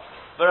part.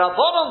 The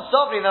Rabbanon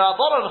Sovri, the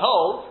Rabbanon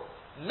holds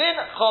Min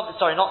Chav,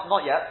 sorry, not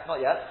yet.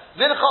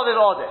 Min Chaviv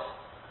Odif.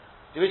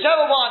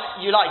 Whichever one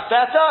you like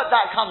better,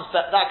 that comes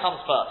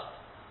first.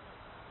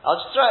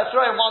 I'll just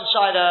throw in one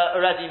shayla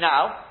already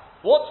now.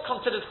 What's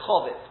considered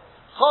Chaviv?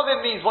 Chaviv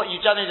means what you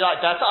generally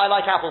like better. I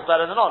like apples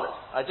better than olives.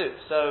 I do.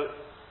 So,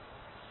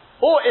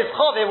 or is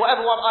Chaviv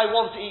whatever one I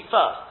want to eat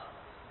first?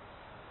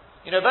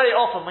 You know, very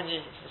often when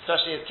you,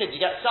 especially as kids, you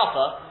get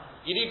supper,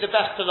 you leave the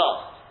best to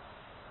last.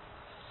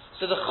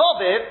 So the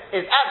Chaviv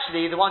is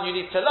actually the one you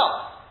need to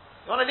last.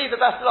 You want to leave the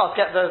best to last,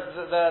 get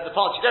the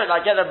parts you don't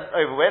like, get them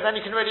over with, then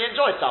you can really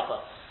enjoy supper.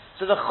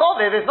 So the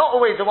Chaviv is not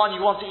always the one you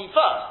want to eat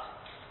first.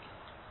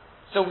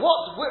 So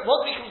what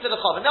do we consider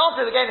Chaviv? The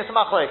answer is again, it's a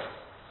machlokes.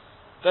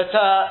 But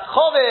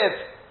Chaviv,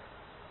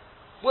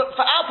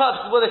 for our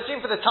purposes, we'll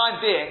assume for the time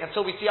being,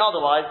 until we see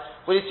otherwise,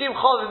 we'll assume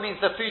Chaviv means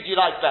the food you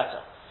like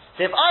better.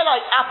 So if I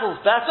like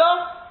apples better,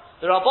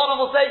 the Rabbanan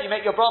will say, you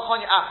make your bracha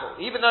on your apple.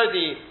 Even though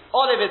the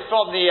olive is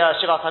from the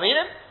Shivat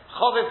Haminim,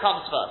 Chaviv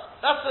comes first.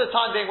 That's for the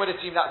time being, we'll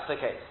assume that's the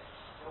case.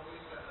 What we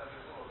said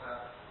before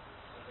about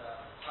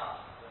cup,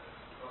 that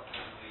you've got the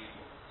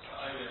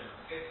oven and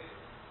the kitchen,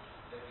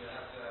 that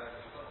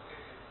you've got the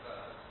kitchen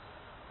first,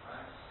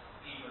 right?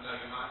 Even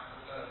though you might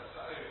prefer the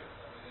oven.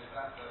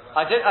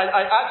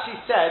 I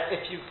actually said,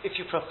 if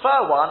you prefer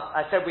one,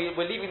 I said we're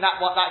leaving that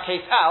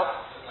case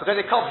out,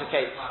 because it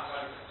complicates.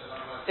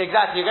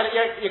 Exactly, you're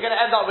going to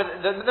end up with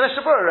the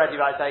Mishnah Berurah already,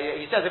 right there.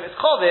 He says if it's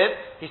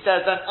Chaviv, he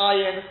says then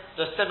ayin,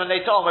 the simon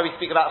later on where we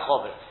speak about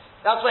Chaviv.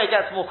 That's where it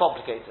gets more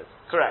complicated.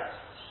 Correct.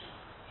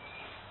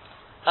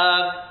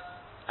 And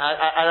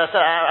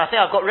I think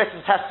I've got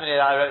written testimony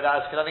that I wrote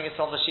that because I think it's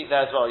on the sheet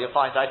there as well. You'll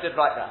find I did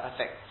write that, I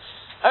think.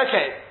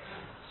 Okay,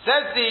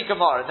 says the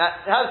Gemara.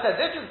 Now, as I said,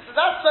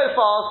 that's so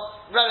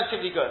far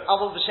relatively good.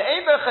 But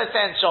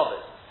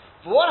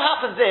what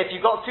happens if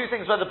you've got two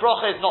things where the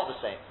bracha is not the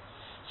same?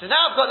 So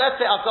now let's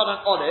say I've got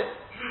an olive,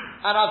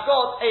 and I've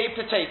got a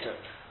potato.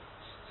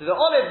 So the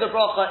olive, the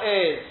bracha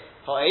is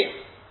for 8,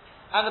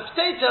 and the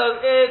potato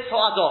is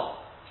for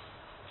Adon.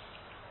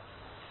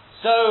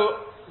 So,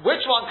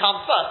 which one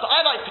comes first? So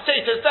I like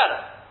potatoes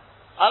better.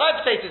 I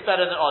like potatoes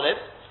better than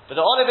olives, but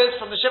the olive is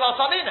from the Shivat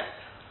Haminim.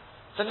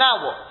 So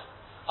now what?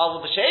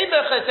 When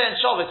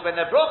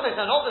their brachas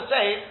are not the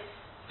same,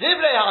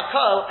 Divrei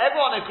HaKol,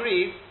 everyone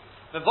agrees,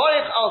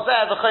 Mevorich al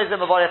zeh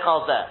v'chayzeh mevorich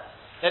al zeh.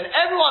 Then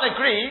everyone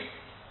agrees,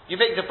 you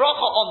make the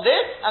bracha on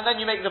this, and then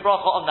you make the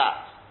bracha on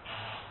that.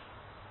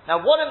 Now,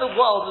 what in the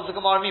world does the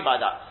Gemara mean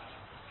by that?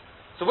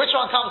 So, which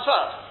one comes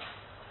first?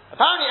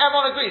 Apparently,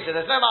 everyone agrees, so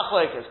there's no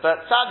machlokes,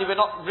 but sadly, we're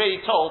not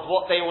really told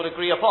what they all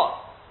agree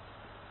upon.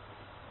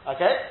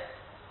 Okay?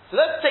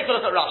 So, let's take a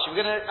look at Rashi.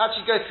 We're going to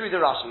actually go through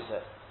the Rashi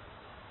here.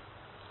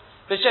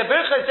 So,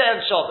 Rashi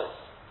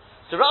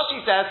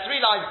says, 3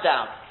 lines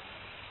down.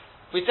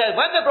 We said,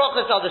 when the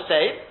brachas are the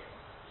same,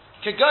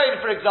 could go in,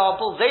 for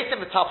example, Zaytim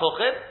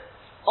v'tapuchim,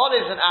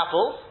 olives and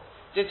apples,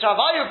 they're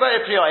both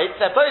beri prioit,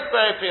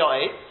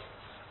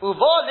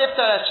 uva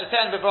lifta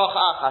sheten bebracha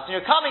achas, and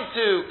you're coming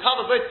to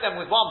cover both of them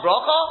with one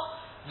bracha,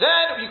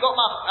 then you've got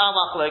our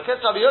machlokes.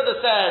 Rabbi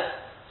Yehuda says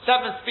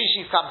 7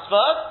 species comes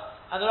first,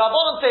 and the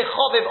Rabbanon say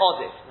chaviv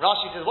odif.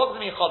 Rashi says, what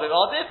does it mean chaviv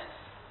odif?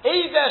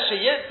 Either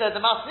sheyirteh the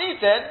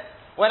masnitin,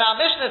 when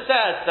our Mishnah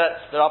says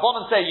that the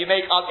Rabbanon say you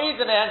make al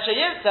idene and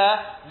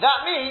sheyirteh, that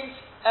means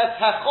as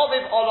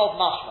hachaviv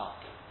olov mashma,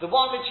 the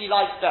one which he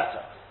likes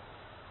better.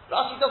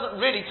 Rashi doesn't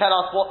really tell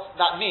us what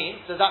that means.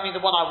 Does that mean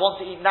the one I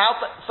want to eat now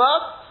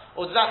first?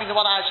 Or does that mean the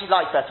one I actually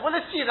like better? Well,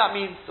 let's see if that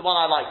means the one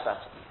I like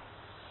better.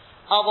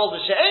 But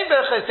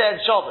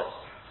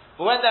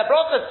when their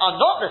brachas are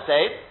not the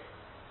same,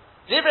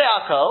 Divrei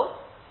HaKol,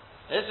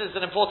 this is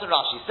an important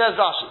Rashi, says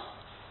Rashi,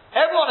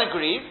 everyone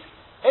agrees,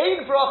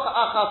 Ein bracha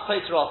achas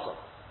peiter also.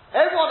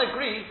 Everyone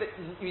agrees that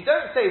you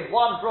don't say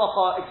one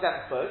bracha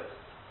exempts both,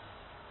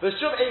 but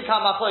shuv ein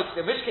kam machlokes,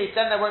 in which case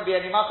then there won't be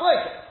any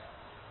machlokes.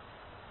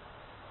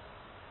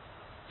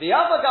 The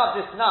other gav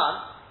this nan,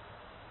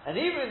 and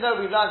even though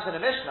we've learned in the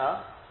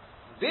Mishnah,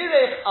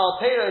 birech al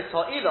peiros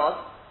ha'ilod,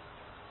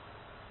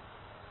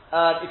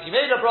 if you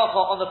made a bracha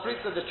on the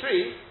fruits of the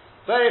tree,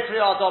 very pri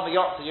adom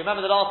yotzu. You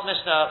remember the last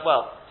Mishnah?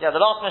 The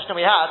last Mishnah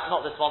we had,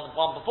 not this one, the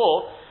one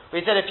before. We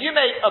said if you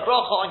make a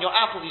bracha on your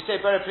apple, you say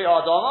very pri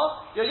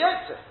adoma, you're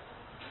yotzu.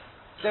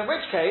 So in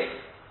which case,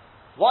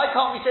 why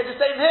can't we say the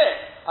same here?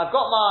 I've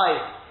got my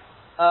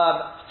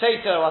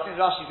potato, I think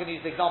Rashi's going to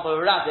use the example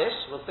of radish,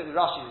 we'll stick with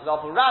Rashi's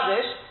example,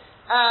 radish,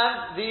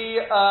 and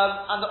the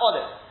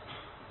olive.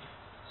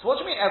 So what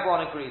do you mean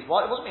everyone agrees?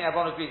 What does it mean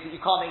everyone agrees that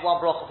you can't make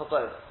one bracha for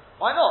both?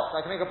 Why not? So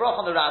I can make a bracha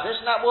on the radish,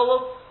 and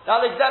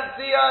that'll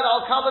exempt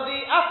that'll cover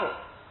the apple.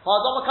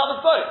 Ha'adama covers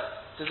both.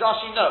 Does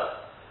Rashi know?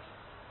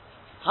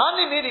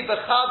 Hani miri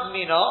bechad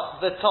mina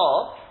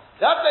v'tov.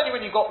 That's only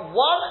when you've got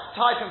one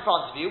type in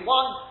front of you,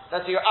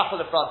 that's your apple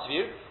in front of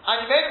you, and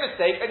you made a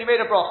mistake, and you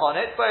made a bracha on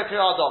it, bo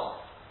piradom.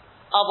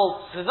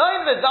 Avol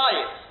tznoim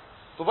v'zayis.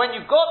 But when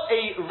you've got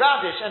a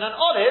radish and an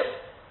olive,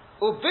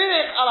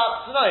 ubirich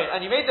alat tznoim,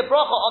 and you made the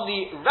bracha on the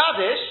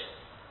radish,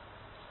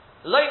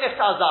 lo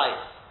niftar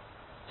zayis.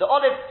 The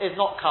olive is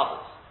not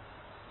covered.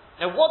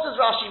 Now what does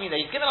Rashi mean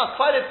there? He's given us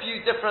quite a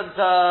few different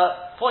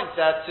points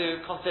there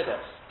to consider.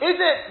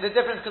 Is it the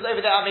difference because over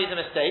there I made a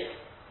mistake?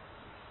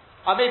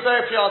 I made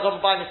Beri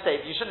Priyadon by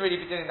mistake. You shouldn't really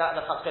be doing that in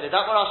the Chatzkel. Is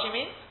that what Rashi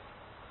means?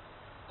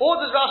 Or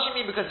does Rashi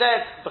mean because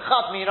there's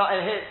B'chad Mina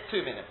and here it's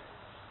 2 minutes?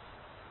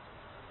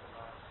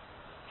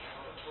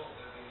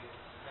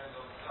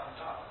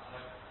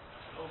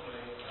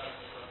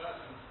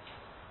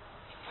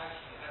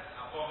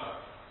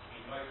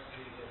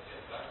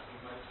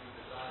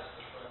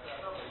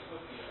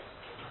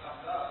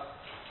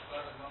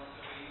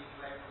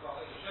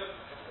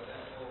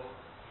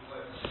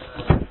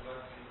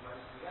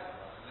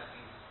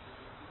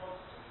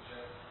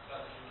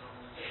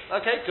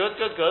 Okay, good.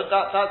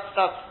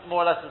 That's more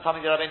or less the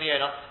something that Rabbeinu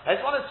Yonah.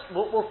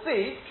 We'll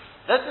see.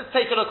 Let's just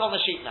take a look on the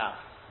sheet now.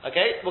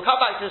 Okay, we'll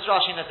come back to this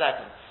Rashi in a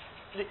second.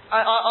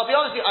 I'll be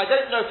honest with you, I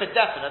don't know for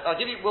definite.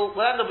 We'll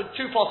end up with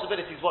two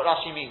possibilities what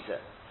Rashi means here.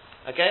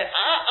 Okay,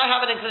 I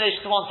have an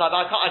inclination to one side,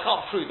 but I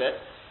can't prove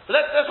it. But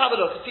let's have a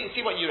look and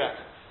see what you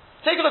reckon.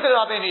 Take a look at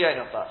Rabbeinu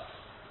Yonah first.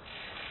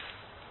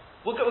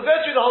 We'll go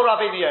through the whole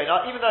Rabbeinu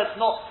Yonah, even though it's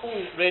not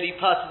all really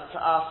pertinent to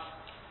us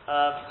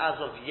as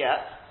of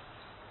yet.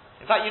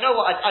 In fact, you know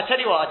what? I tell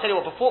you what.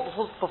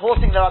 Before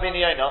seeing the Rabbeinu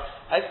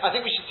Yonah, I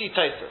think we should see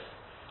Tosfos.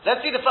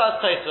 Let's see the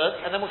first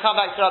Tosfos, and then we'll come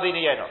back to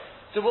Rabbeinu Yonah.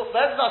 So we'll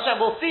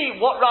see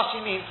what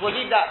Rashi means. We'll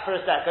leave that for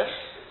a second.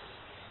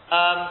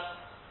 I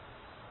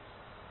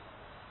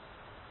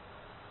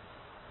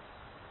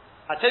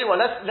tell you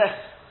what.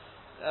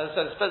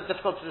 So it's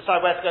difficult to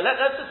decide where to go.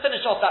 Let's just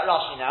finish off that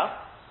Rashi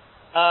now.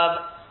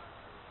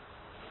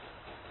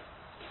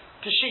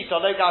 Peshita,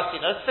 lo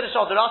garsina. Let's finish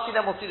off the Rashi,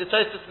 then we'll see the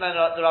Tosfos and then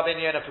the Rabbeinu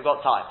Yonah if we've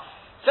got time.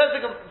 Says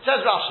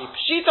Rashi,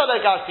 Peshita lo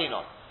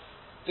garsina.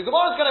 The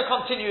Gemara is going to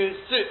continue,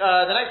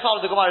 the next part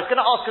of the Gemara is going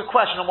to ask a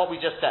question on what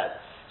we just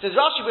said. Says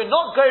Rashi, we're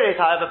not goret,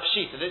 however,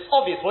 Peshita. It's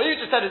obvious. What you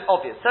just said is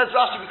obvious. Says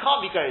Rashi, we can't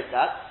be goret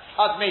that,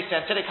 as Meitze,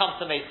 until it comes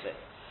to Meitze.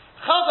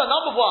 Chaza,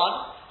 number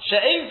one,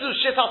 she'ein zu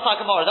shitas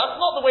ha-Gemara. That's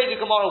not the way the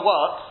Gemara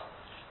works.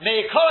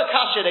 Me'ikara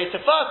kashele,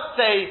 to first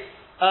say,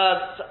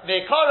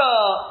 Me'ikara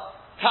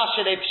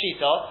kashele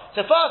Peshita,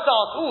 to first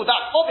ask,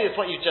 that's obvious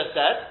what you just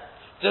said.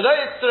 You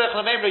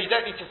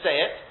don't need to say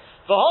it.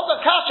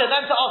 V'hoda kasha,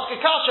 then to ask a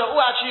kasha,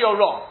 actually you're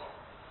wrong.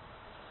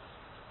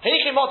 How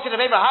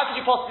could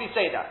you possibly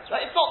say that?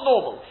 Right? It's not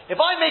normal. If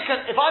I make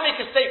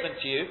a statement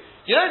to you,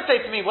 you don't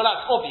say to me, well,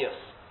 that's obvious.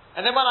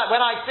 And then when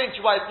I explain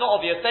to you why it's not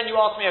obvious, then you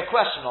ask me a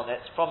question on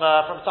it from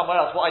somewhere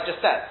else, what I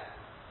just said.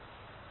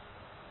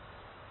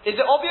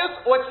 Is it obvious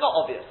or it's not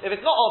obvious? If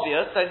it's not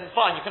obvious, then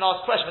fine, you can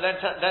ask a question, but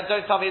then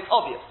don't tell me it's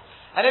obvious.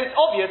 And if it's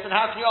obvious, then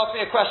how can you ask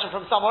me a question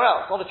from somewhere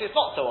else? Obviously it's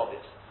not so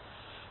obvious.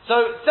 So,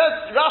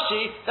 says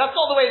Rashi, that's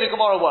not the way the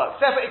Gemara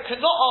works. Therefore, it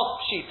could not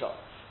ask Peshita.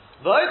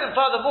 But even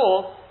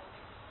furthermore,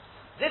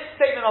 this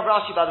statement of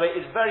Rashi, by the way,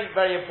 is very,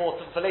 very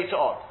important for later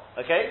on.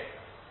 Okay?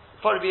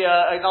 Probably be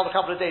another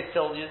couple of days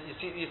till you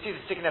see the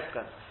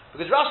significance.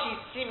 Because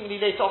Rashi seemingly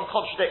later on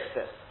contradicts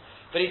this.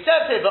 But he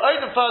says here, but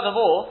even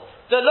furthermore,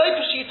 the lo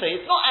Peshita,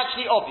 it's not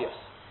actually obvious.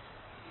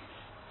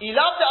 If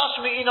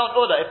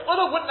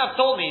Uda wouldn't have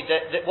told me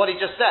that what he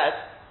just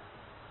said,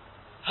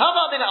 how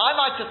about I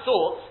might have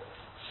thought,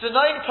 I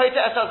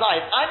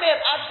may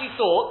have actually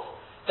thought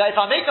that if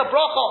I make a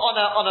bracha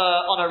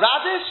on a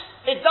radish,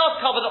 it does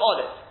cover the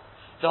olive.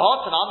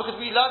 Because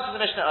we learned in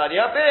the Mishnah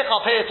earlier, if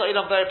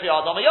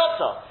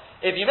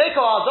you make a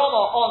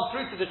hazama on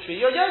fruit of the tree,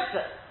 you're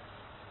yotze.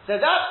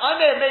 So that I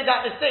may have made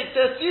that mistake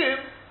to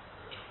assume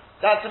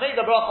that to make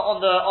the bracha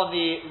on the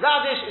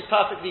radish is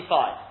perfectly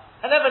fine.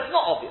 And therefore it's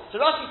not obvious.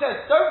 So Rashi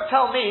says, don't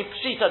tell me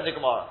Peshita in the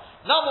Gemara.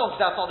 Number one,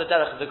 because that's not the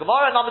derech of the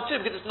Gemara, and number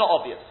two, because it's not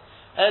obvious.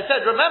 It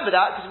said, remember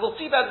that, because we'll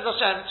see Be'ez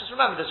Hashem, just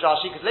remember this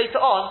Rashi, because later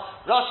on,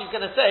 Rashi's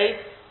going to say,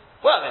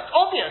 well, it's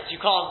obvious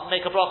you can't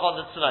make a bracha on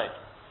the Tznoim.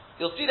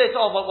 You'll see later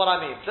on what I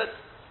mean. So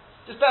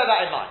just bear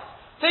that in mind.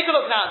 Take a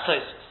look now at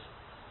Tosfos.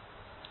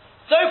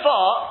 So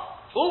far,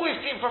 all we've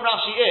seen from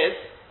Rashi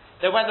is,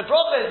 that when the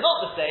bracha is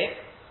not the same,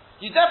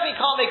 you definitely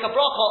can't make a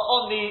bracha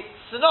on the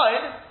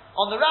Tznoim,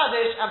 on the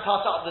radish, and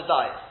pass up the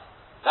zayis.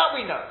 That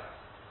we know.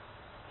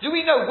 Do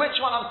we know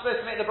which one I'm supposed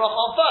to make the bracha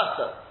on first,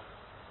 though?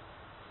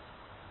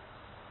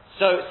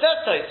 So it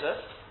says Tosfos,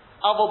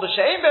 Avol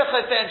b'she'im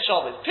b'chosei and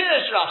Shabbos.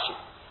 Pirish Rashi.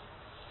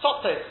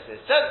 Top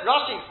Tosfos. Says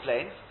Rashi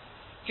explains,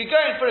 If you're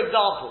going, for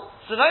example,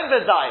 Sinon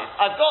V'Zayis,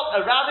 I've got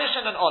a radish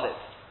and an olive.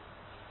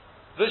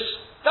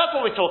 That's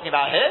what we're talking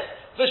about here.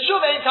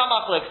 V'shuv ein ka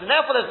machlokes, and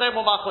therefore there's no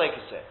more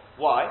machlokes here.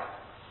 Why?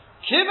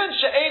 Kiven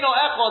she'eino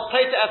echod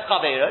peta es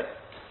chaveiro,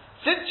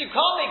 since you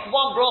can't make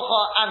one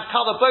bracha and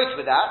cover both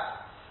with that,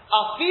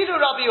 afilu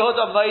Rabbi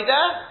Yehuda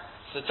moideh,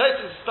 so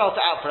Tosfos has spelled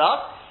it out for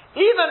us,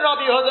 even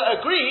Rabbi Yehuda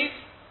agrees,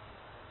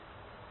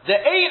 the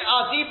ein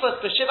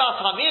adifus b'shivas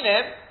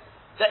haminim,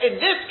 that in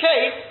this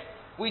case,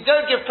 we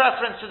don't give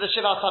preference to the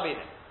shivas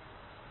haminim.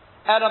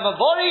 And a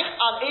mavorich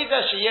al eza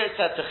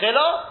sheyirtzeh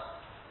techila,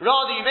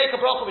 rather, you make a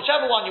bracha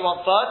whichever one you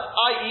want first,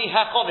 i.e.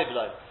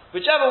 hechomiblo.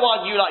 Whichever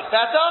one you like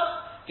better,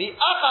 the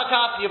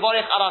achakaf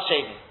yivorich ala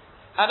sheni.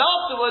 And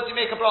afterwards you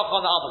make a bracha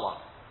on the other one.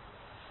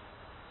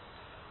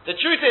 The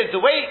truth is,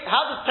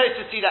 how does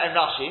Tosfos see that in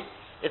Rashi?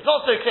 It's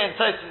not so clear in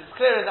Tosfos, it's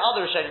clear in the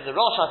other Rishonim, in the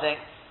Rosh I think,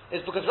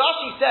 is because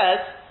Rashi says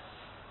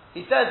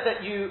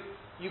that you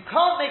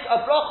can't make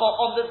a bracha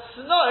on the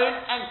snow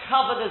and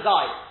cover the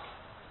zayis.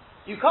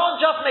 You can't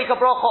just make a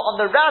bracha on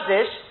the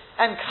radish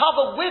and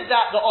cover with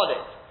that the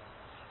olive.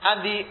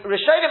 And the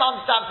Rishonim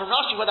understand from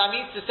Rashi what that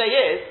means to say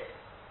is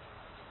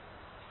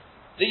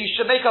that you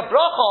should make a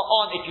bracha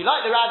on, if you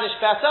like the radish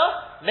better,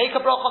 make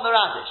a bracha on the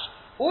radish.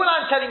 All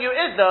I'm telling you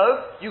is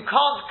though, you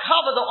can't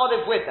cover the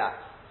olive with that.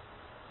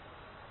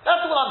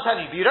 That's all I'm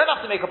telling you, but you don't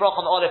have to make a bracha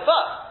on the olive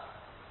first.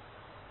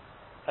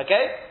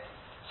 Okay?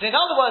 So in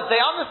other words, they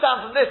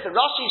understand from this that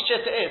Rashi's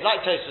shitta is,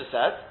 like Tosfos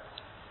says,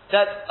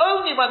 that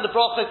only when the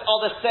brachas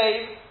are the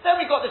same, then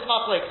we've got this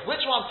machlokes,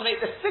 which one to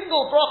make the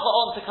single bracha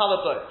on to cover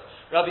both.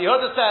 Rabbi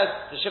Yehuda says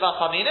the Shivas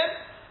Haminim,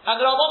 and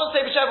the Rabbanan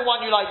say whichever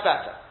one you like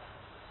better.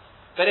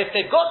 But if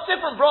they've got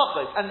different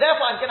brachas, and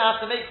therefore I'm going to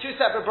have to make two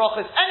separate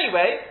brachas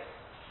anyway,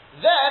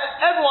 then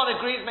everyone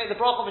agrees make the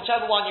bracha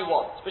whichever one you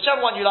want,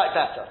 whichever one you like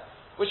better.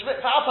 Which for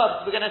our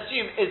purpose we're going to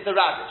assume is the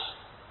radish.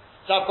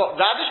 So I've got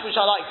radish which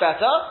I like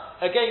better,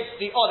 against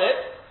the olive.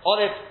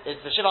 Olive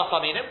is the Shivas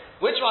Haminim.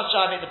 Which one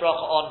should I make the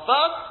bracha on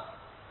first?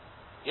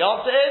 The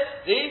answer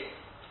is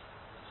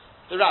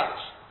the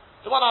radish.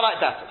 The one I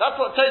like better. That's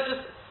what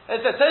Tosfos.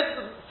 As I said, Tosfos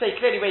doesn't say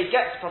clearly where he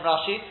gets it from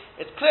Rashi.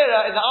 It's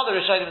clearer in the other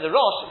Rishonim, in the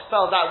Rosh, it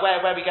spells out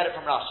where we get it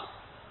from Rashi.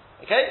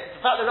 Okay?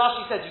 The fact that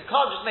Rashi says you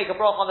can't just make a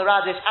bracha on the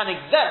radish and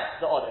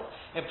exempt the olive,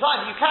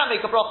 implying that you can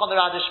make a bracha on the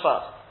radish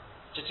first.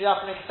 Just you have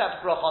to make a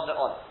separate bracha on the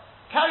olive.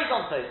 Carries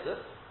on Tosfos.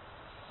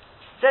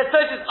 Says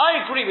Tosfos,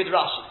 I agree with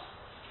Rashi.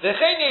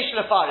 V'chein yesh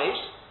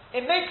lefarish,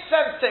 it makes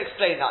sense to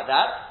explain like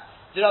that.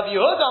 The Rabbi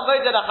Yehuda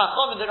and the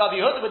Chachamim, the Rabbi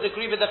Yehuda would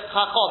agree with the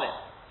Chachamim.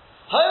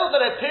 However,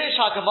 the Pirish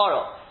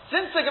HaGemara,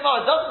 since the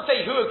Gemara doesn't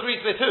say who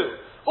agrees with who,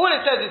 all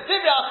it says is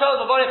Divrei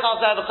Achol Mavorich Al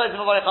Zeh V'Chayz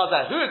Mavorich Al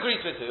Zeh. Who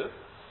agrees with who?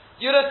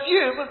 You'd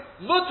assume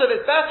Mutav.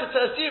 It's better to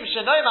assume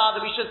Shenoima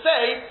that we should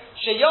say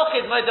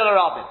Sheyochid Model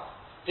Rabin.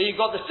 That you've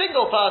got the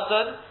single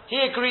person, he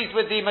agrees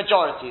with the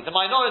majority. The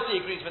minority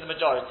agrees with the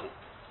majority.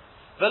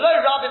 Below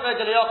Rabin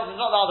Model Yochid is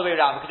not the other way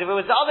around, because if it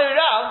was the other way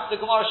around, the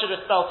Gemara should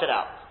have spelt it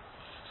out.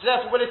 So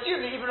therefore, we'll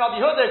assume that even Rabbi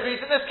Yehuda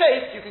agrees in this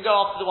case. You can go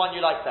after the one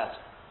you like better.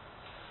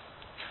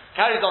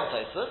 Carries on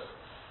Tosfos.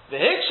 The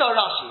Hiksha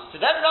Rashi.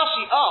 So then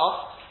Rashi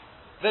asks,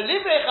 so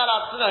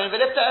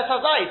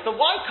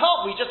why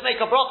can't we just make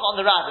a bracha on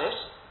the radish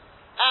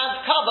and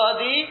cover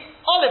the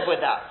olive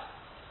with that?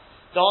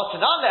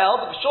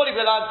 Because surely we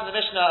learned from the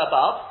Mishnah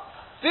above,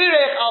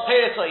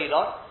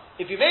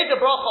 if you made the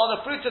bracha on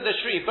the fruit of the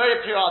tree,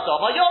 very pure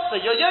Adam,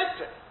 you're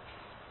yotze.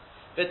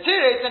 The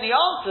Tiret, and he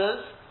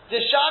answers, the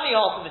Shani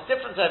Hossam is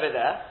different over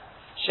there,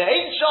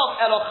 She'ein Shom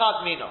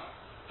Elochad Mino.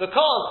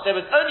 Because there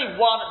was only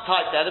one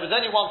type there was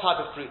only one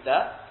type of fruit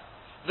there.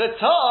 The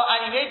tar,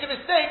 and he made the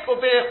mistake of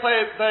very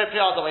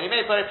priyadam, and he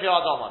made very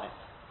priyadam on it.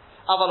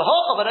 Aval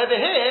hocha, but over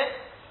here,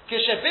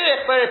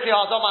 kishevirich very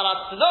priyadam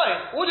and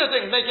all you're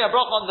doing is making a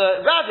bracha on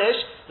the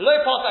radish, lo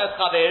pata es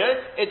chaveru,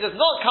 it does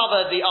not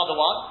cover the other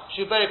one,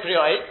 shu very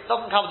priyait,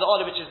 doesn't cover the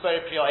olive which is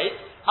very priyait,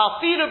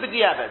 afiru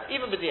b'diavad,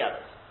 even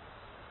b'diavad.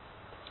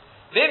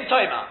 Vim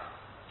toima.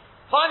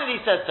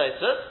 Finally says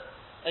Tosfos,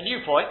 a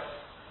new point,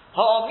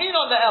 ha'amin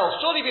on the el,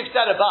 surely we've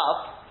said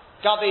above,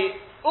 gabi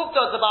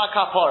uvda zabar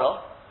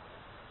kaporo.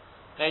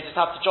 Now you just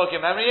have to jog your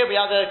memory here. We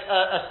had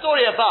a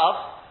story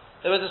above.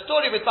 There was a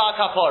story with Bar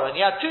Kapora, and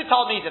he had two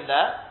Talmidim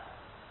there,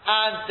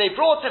 and they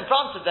brought in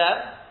front of them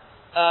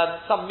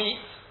some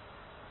meat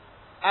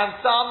and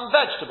some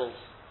vegetables,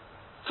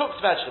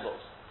 cooked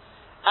vegetables.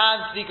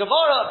 And the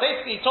Gemara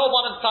basically told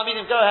one of the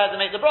Talmidim, go ahead and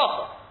make the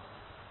bracha.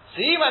 So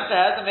he went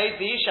ahead and made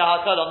the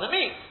shahakal on the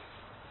meat.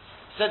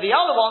 So the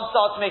other one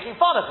starts making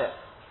fun of him.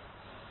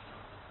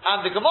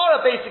 And the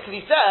Gemara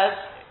basically says,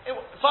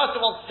 first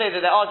it wants to say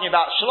that they're arguing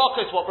about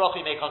shalokos, what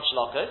bracha you make on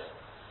shalokos.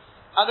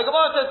 And the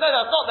Gemara says, no,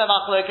 that's not their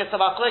machlokes. The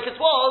machlokes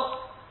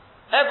was,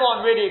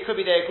 everyone really, it could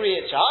be they agree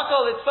it's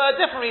shahakal, it's for a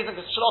different reason,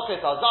 because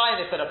shalokos are zayin,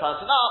 they fill a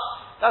person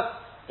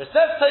up. There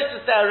says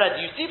Tosfos there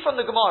already. You see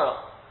from the Gemara.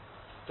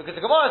 Because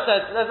the Gemara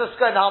says, let's just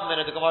go and have a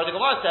minute, the Gemara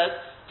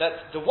says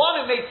that the one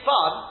who made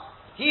fun,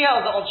 he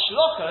held that on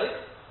shalokos,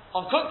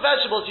 on cooked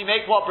vegetables you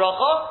make what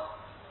bracha?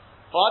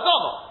 For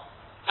Adama.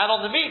 And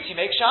on the meat you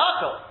make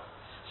shahakal.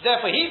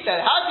 Therefore he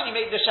said, how can you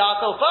make the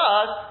shakal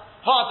first?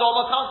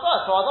 Ha'adoma comes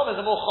first. Ha'adoma is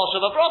a more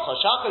choshev of bracha.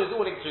 Shakal is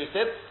all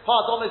inclusive.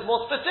 Ha'adoma is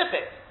more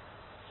specific.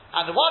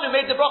 And the one who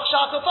made the bracha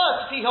shakal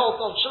first, he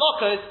holds on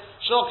shalokas.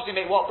 Shalokas, you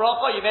make what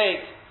bracha? You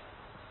make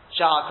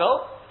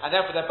shakal. And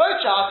therefore they're both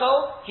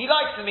shakal. He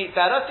likes the meat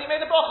better, so he made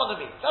the bracha on the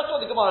meat. That's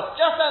what the Gemara,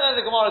 just then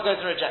the Gemara goes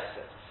and rejects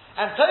it.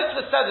 And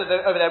Tosfos said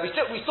over there, we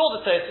saw the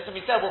Tosfos and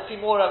we said we'll see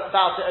more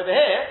about it over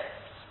here.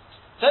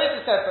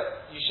 Tosfos said,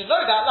 but you should know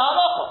that, la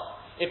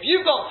halacha. If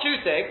you've got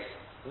two things,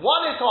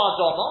 one is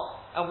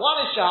ha'adoma, and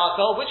one is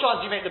shahakal, which one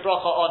do you make the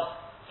bracha on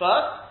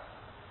first?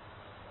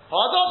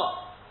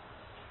 Ha'adoma.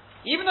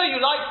 Even though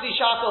you like the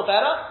shahakal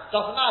better,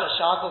 doesn't matter,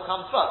 shahakal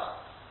comes first.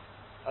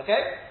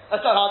 Okay?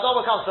 Sorry,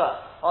 ha'adoma comes first.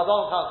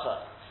 Ha'adoma comes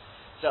first.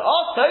 So,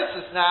 ask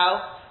Tosfos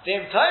now, the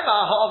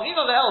imtoma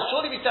ha'omnino le'el,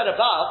 surely we said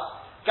above,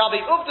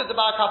 Gabi Uvda de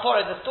Bar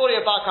Kapora, in the story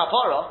of Bar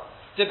Kapora,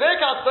 the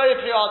Birkat Beri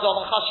Pri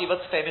Adoma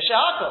Chashiva Tzfei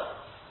Shahakal.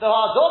 The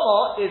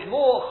Adoma is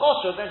more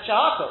choshev than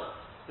Shahakal.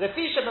 The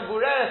Fisha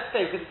Mebureres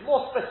say, because it's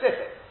more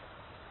specific.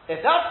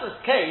 If that's the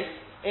case,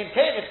 in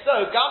case if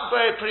so, Gam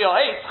Beri Pri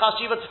Eitz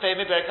Chashiva Tzfei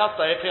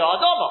Birkat Beri Pri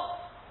Adoma.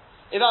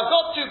 If I've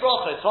got two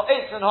brachas,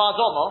 Ha'etz and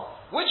Ha'adoma,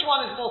 which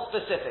one is more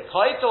specific?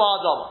 Ha'etz or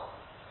Ha'adoma?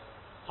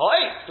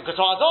 Ha'etz,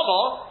 because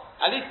Ha'adoma,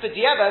 at least the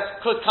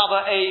Diavad, could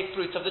cover a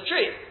fruit of the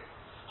tree.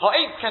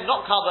 Ha'etz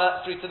cannot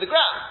cover fruit of the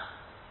ground.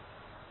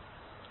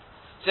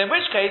 So in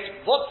which case,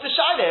 what's the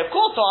shaila? Of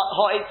course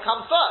ha'etz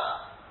comes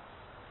first.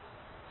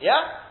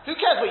 Yeah? Who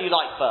cares what you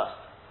like first?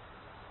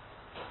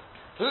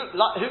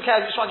 Who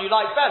cares which one you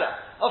like better?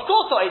 Of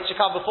course ha'etz should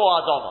come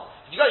before Adama.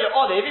 If you got your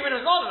olive, even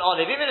if it's not an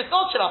olive, even if it's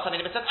not shilas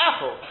aminim, it's an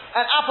apple.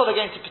 An apple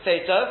against a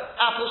potato,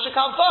 apple should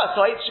come first,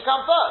 ha'etz should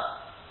come first.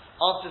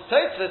 Answers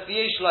Tosfos, the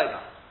yesh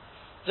loima.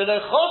 So lo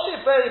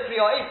choshev beri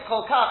pri ha'etz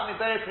kol kach mi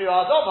beri pri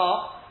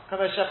Adama,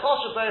 it's not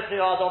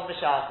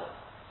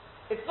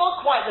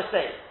quite the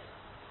same.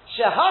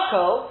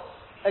 Shehakal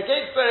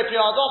against Beri Pri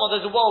Adoma,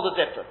 there's a world of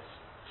difference.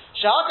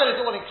 Shehakal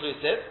is all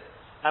inclusive,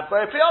 and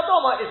Beri Pri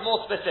Adoma is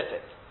more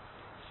specific.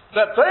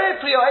 But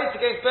Beri Pri Eitz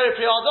against Beri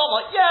Pri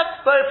Adoma,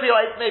 yes, Beri Pri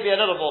Eitz may be a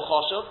little more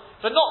choshev,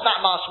 but not that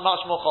much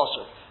more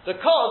choshev,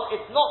 because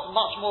it's not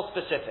much more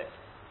specific.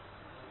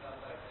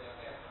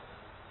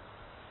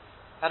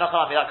 And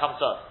that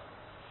comes first.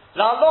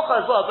 La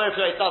Halacha as well, Beri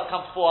Pri Eitz does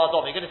come before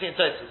Adoma. You're going to see in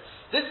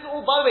Tosfos. This is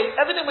all, by the way,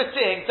 everything we're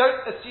seeing,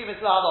 don't assume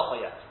it's La Halacha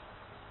yet.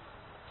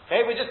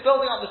 Okay, we're just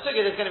building up the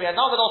sugya. There's going to be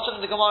another option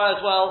in the Gemara as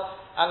well,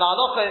 and La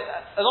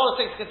Halacha, a lot of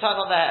things can turn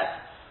on their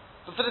head.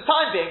 But for the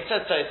time being,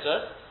 says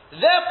Tosfos,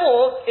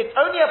 therefore, it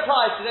only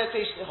applies to, let's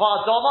say,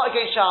 Ha'adama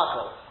against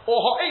Shakal, or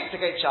Ha'etz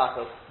against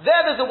Shakal.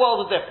 There's a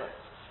world of difference.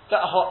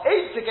 But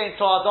Ha'etz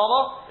against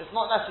Ha'adama is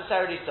not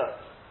necessarily so.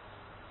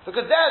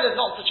 Because there's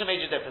not such a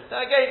major difference.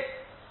 Now again,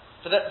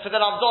 for the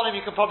Ramdonim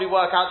you can probably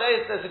work out,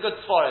 there's a good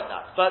svara in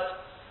that.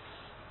 But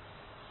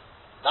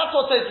that's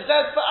what Tosfos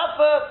says. But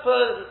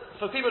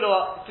for people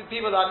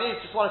that need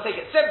just want to take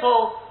it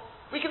simple,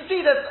 we can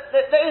see that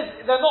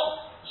they're not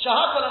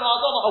Shahakal and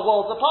Adama are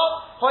worlds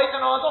apart. Ha'etz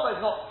and Adama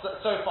is not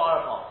so far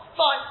apart.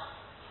 Fine.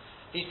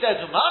 He says,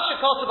 you'll find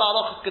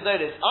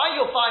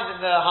in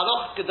the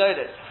Halachas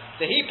Gedolos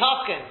that he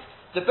paskins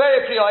the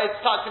Beri Pri Ha'etz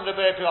taksim the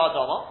Beri Pri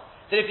Adama,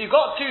 that if you've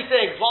got two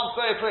things, one's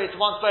Beri Pri Ha'etz,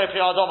 one's Beri Pri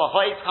Adama,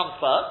 Ha'etz comes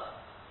first.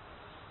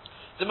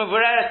 The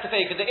Mevureres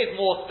Tefei, because it is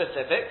more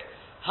specific.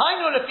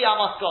 Hainu lefi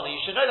amaskana. You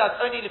should know that's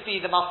only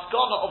lefi the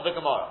maskana of the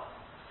Gemara.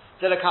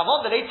 So come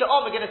on, later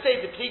on we're going to say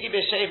the pligi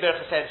b'sheim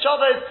berchasem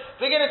Shabbos.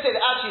 We're going to say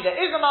that actually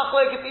there is a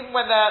machlokes even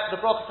when the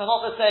brachos are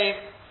not the same.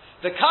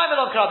 The kind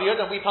on Rabbi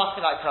Yehuda, and we pass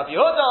it like Rabbi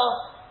Yehuda.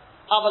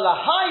 Avala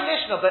high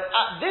nishna, but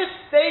at this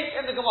stage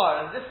in the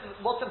Gemara, and this is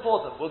what's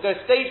important. We'll go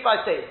stage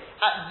by stage.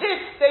 At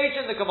this stage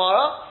in the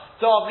Gemara,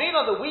 the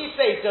Amrina that we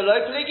say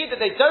delo pligi,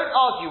 that they don't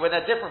argue when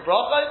they're different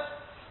brachos.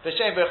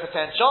 B'sheim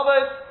berchasem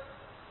Shabbos.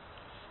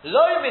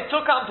 Lo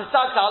mitukam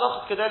pesak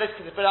ha'alachos gedolos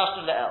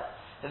k'zipirashnu le'el.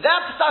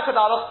 That pesak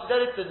ha'alachos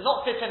gedolos does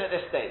not fit in at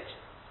this stage.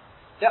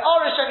 There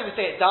are Rishonim who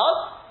say it does.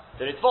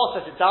 The Ritva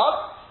says it does.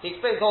 He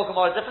explains the whole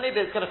Gemara differently,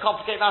 but it's going to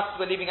complicate matters.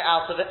 We're leaving it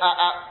out of it.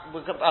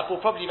 We'll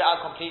probably leave it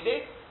out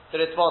completely. The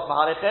Ritva's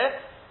mahalech here.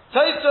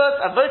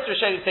 Tosfos and both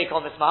Rishonim take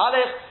on this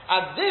mahalech.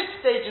 At this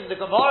stage in the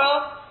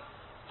Gemara,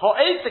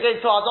 ha'etz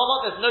against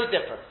ha'adama, there's no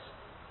difference.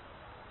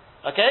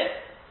 Okay,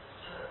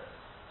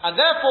 and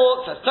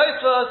therefore says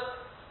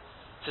Tosfos.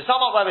 To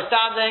sum up where we're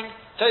standing,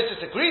 Tosfos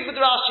agrees with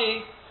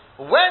Rashi.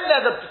 When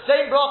they're the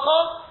same bracha,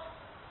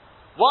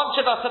 one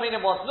Shivas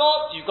Aminim, one's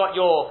not. You've got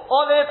your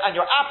olive and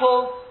your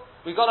apple.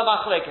 We've got a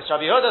machlekes.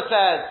 Rabbi Yehuda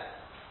says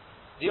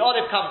the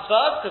olive comes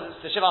first because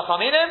it's the Shivas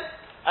Aminim,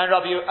 and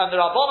the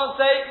Rabbanon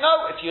say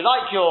no. If you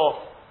like your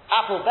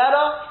apple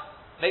better,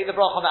 make the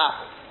bracha on the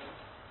apple.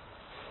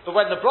 But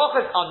when the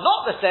brachas are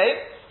not the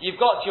same, you've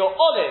got your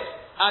olive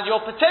and your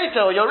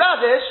potato or your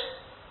radish.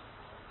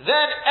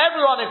 Then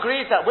everyone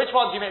agrees that which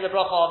one do you make the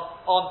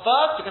bracha on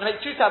first? You're going to make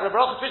two types of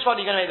brachas. Which one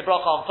are you going to make the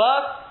bracha on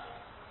first?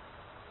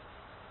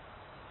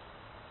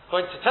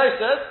 According to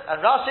Tosfos and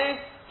Rashi,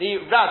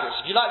 the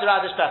radish. If you like the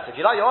radish better, if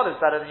you like your olives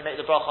better, then you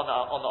make the bracha on the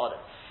olive.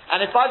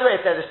 And if, by the way,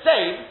 if they're the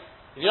same,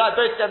 If you like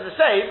both of them the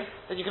same,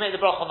 then you can make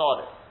the bracha on the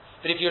olive.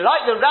 But if you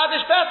like the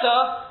radish better,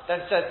 then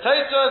says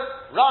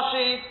Tosfos,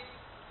 Rashi,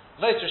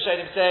 most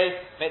Rishonim say,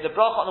 make the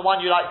bracha on the one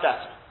you like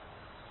better.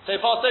 So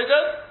far, so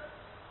good?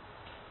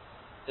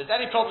 If there's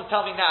any problem,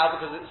 tell me now,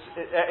 because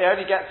it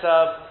only gets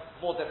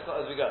more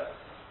difficult as we go.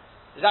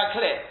 Is that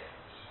clear?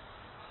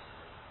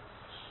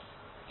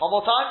 One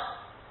more time?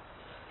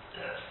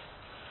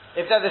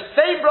 If they're the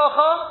same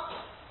bracha,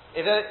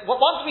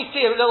 once we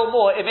see a little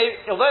more,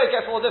 although it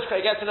gets more difficult,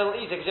 it gets a little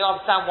easier because you'll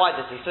understand why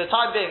this is. For the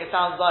time being, it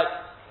sounds like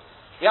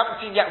we haven't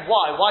seen yet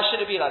why. Why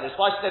should it be like this?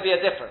 Why should there be a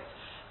difference?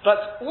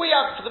 But we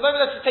have, for the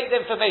moment, let's just take the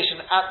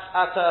information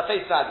at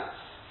face value.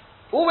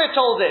 All we're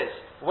told is,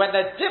 when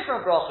they're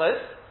different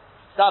brachas,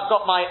 so I've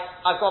got my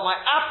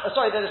apple,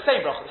 sorry, they're the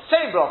same bracha.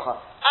 Same bracha.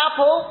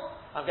 Apple,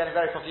 I'm getting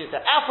very confused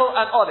there. Apple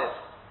and olive.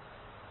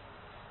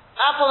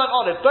 Apple and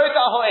olive, both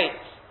are ho'eit.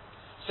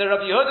 So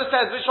Rabbi Yehuda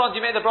says, which one do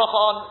you make the bracha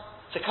on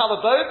to cover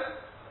both?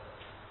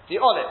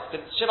 The olive, the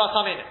Shivas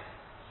Haminim.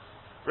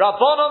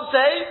 Rabbanon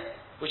say,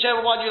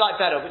 whichever one you like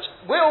better, which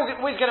we're always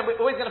going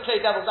to play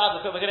devil's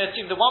advocate, we're going to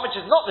assume the one which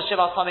is not the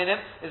Shivas Haminim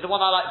is the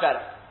one I like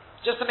better.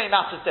 Just to make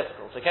matters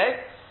difficult,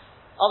 okay?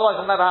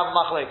 Otherwise we'll never have a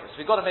machlokes.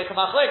 We've got to make a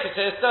machlokes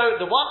here, so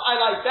the one I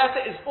like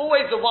better is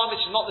always the one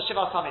which is not the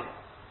Shivas Haminim.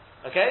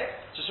 Okay?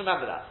 Just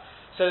remember that.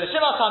 So the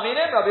Shivas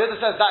Haminim, Rabbi Yehuda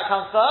says that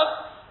comes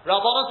first.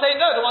 Rabbanon say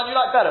no, the one you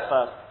like better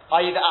first,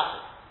 i.e. the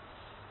apple.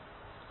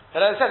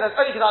 But as I said, that's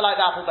only because I like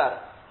the apple better.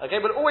 Okay?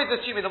 But always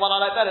assuming the one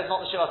I like better is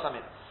not the Shivas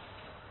Haminim.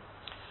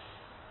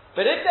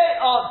 But if they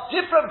are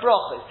different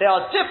brachas,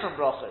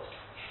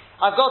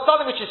 I've got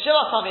something which is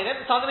Shivas Haminim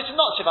and something which is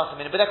not Shivas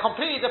Haminim, but they're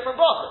completely different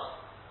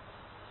brachas.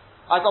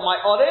 I've got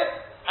my olive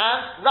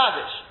and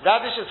radish.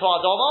 Radish is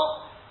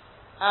Ho'adomo,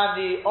 and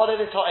the olive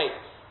is Ho'eit.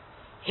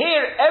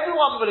 Here,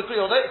 everyone will agree,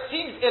 although it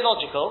seems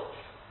illogical,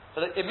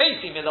 but it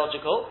may seem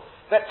illogical,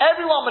 but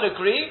everyone will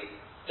agree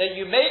that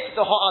you make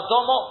the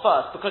Ho'adomo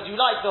first, because you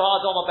like the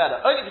Ho'adomo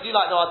better. Only because you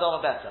like the Ho'adomo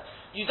better.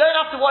 You don't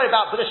have to worry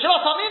about, but the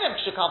Shivas Haminim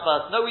should come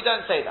first. No, we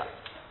don't say that.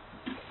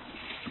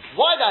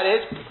 Why that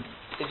is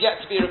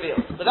yet to be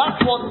revealed. But that's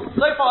what,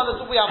 so far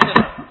that's all we have to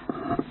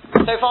know.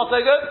 So far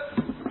so good?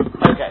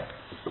 Okay.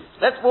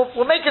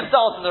 We'll make a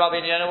start on the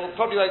Rabbi Yonah, we'll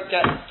probably won't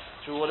get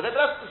through all of it,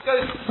 but let's go,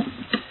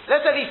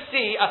 let's at least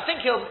see, I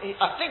think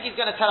he's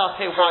going to tell us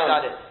here why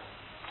that is.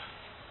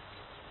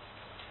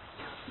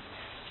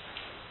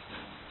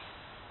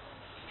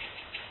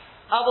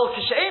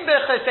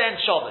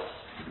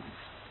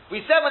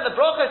 We said when the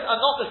brachos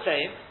are not the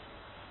same,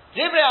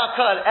 Divrei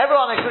HaKol,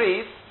 everyone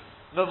agrees,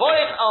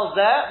 Mevorich al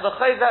zeh,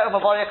 v'chayzeh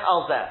u'mevorich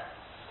al zeh.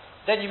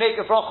 Then you make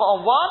a bracha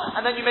on one,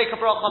 and then you make a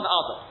bracha on the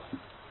other.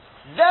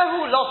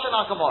 Zehu Lashon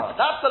HaGemara.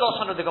 That's the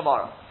Lashon of the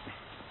Gemara.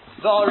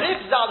 The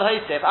Rif Zal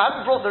Hosef. I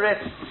haven't brought the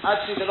Rif,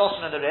 actually the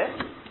Lashon of the Rif,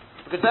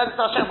 because Bezat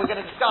Hashem we're going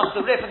to discuss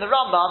the Rif and the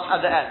Rambam at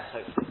the end,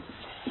 hopefully.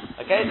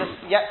 Okay, that's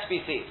yet to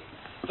be seen.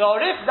 The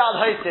Rif Zal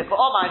Hosef, for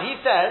Oman, he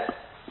says,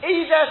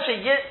 Eider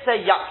Sheyitze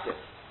Yaktiv.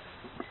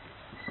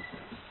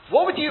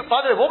 What would you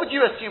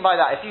assume by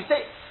that? If you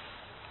say,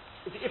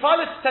 if I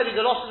was to tell you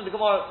the Lashon of the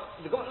Gemara,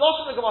 the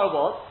Lashon of the Gemara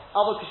was,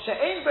 Avol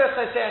Kishe'ein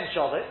Berchasei and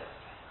Shabbat,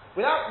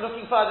 without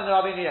looking further in the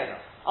Rabbi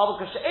Yonah,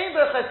 Avol Kishe'ein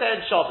Berchasei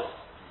and Shabbat,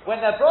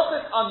 when their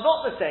brachos are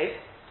not the same,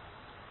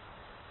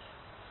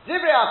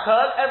 Divrei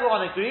HaKol,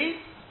 everyone agrees,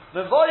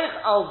 Mevorich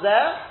al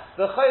zeh,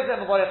 v'chayzeh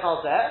Mevorich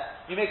al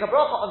zeh, you make a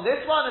bracha on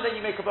this one, and then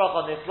you make a bracha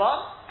on this one,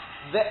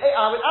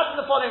 I will add in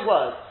the following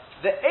words,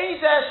 the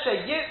Eider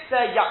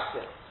Sheyitze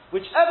Yaktiv.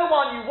 Whichever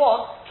one you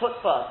want, put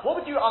first. What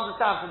would you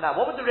understand from that?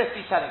 What would the Rif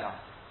be telling us?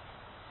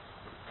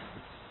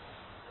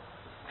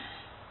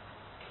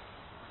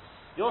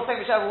 You're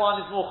saying whichever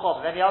one is more chov.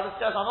 Any other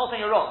suggestion? I'm not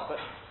saying you're wrong,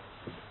 but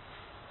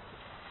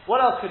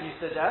what else could you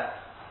suggest?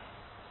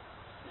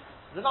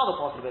 There's another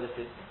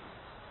possibility.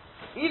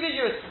 Either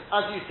you,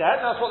 as you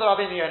said, that's what the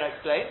Rabbi Yonah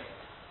explained,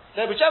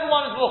 so whichever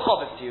one is more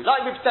chov to you,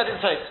 like we've said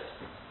in Tosfos.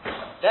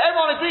 That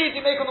everyone agrees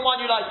you make on the one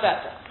you like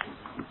better.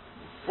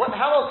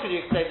 How else could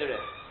you explain the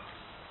Rif?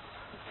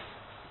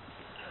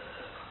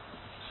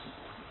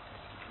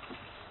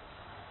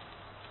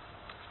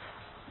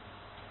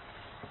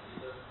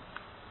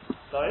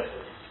 Sorry?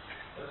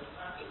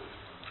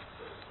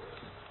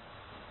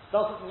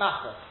 Doesn't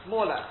matter.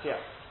 More or less, yeah.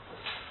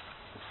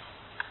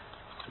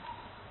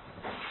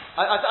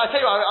 I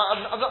tell you what,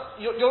 I'm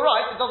not, you're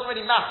right, it doesn't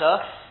really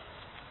matter.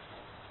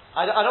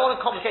 I don't want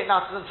to complicate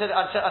matters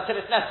until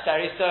it's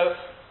necessary, so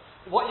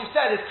what you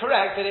said is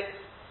correct, but it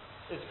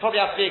probably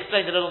has to be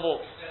explained a little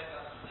more.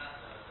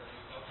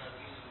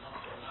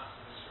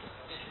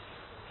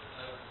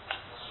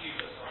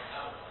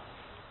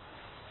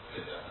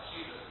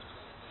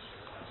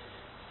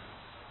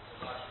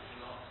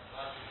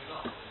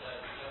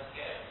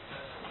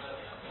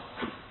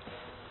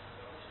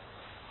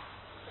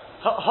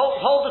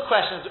 Hold the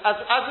questions.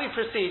 As we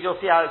proceed, you'll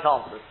see how it's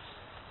answered.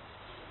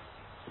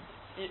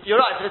 You're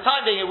right, for the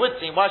time being it would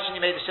seem, why shouldn't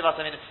you make the Shivas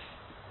Haminim?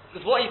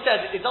 Because what he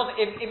said, it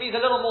means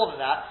a little more than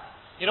that.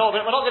 You know,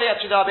 we're not going to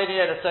get through the Rabbi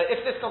Yonah, so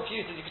if this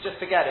confuses, you could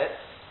just forget it.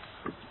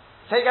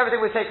 Take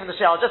everything we take from the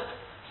Shell. Just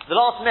the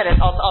last minute,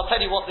 I'll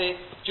tell you what do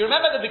you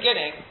remember at the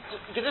beginning,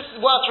 because this is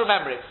worth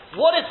remembering,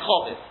 what is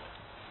choviv?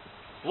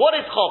 What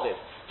is choviv?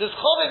 Does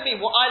choviv mean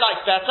what I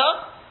like better?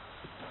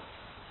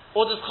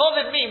 Or does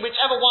choviv mean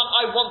whichever one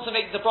I want to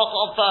make the bracha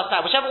on first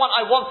hand, whichever one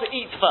I want to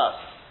eat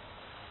first?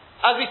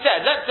 As we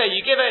said, let's say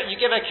you give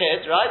a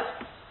kid,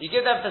 right? You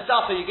give them for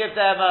supper, you give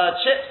them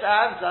chips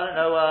and, something,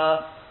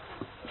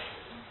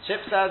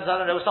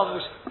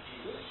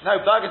 no,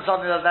 burgers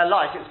something that they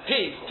like, it's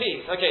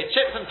peas, okay,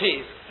 chips and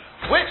peas.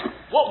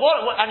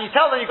 And you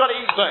tell them you've got to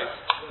eat both.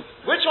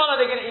 Which one are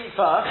they going to eat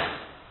first?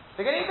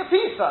 They're going to eat the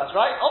peas first,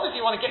 right?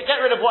 Obviously you want to get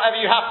rid of whatever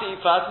you have to eat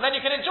first, and then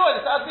you can enjoy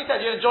this. As we said,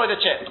 you enjoy the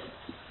chips.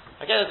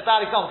 Okay, that's a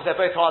bad example because they're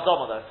both hard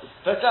doma though.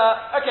 But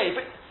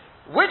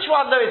which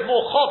one though is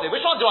more choviv?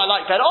 Which one do I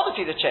like better?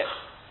 Obviously the chips.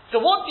 So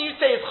what do you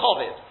say is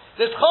choviv?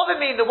 Does choviv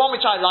mean the one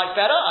which I like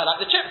better? I like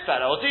the chips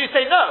better. Or do you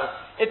say no?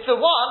 It's the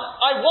one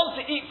I want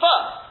to eat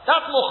first.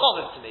 That's more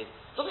choviv to me.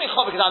 It doesn't mean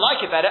choviv because I like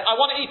it better. I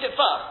want to eat it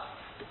first.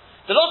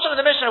 The lashon of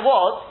the Mishnah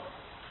was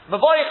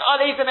Mavoich al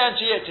eizem and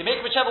shiyitzi.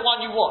 Make whichever one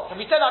you want. And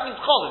we said that means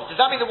choviv.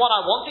 Does that mean the one I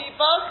want to eat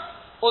first?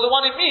 Or the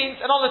one it means,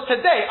 and on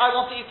today I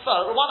want to eat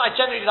first, the one I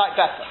generally like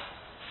better.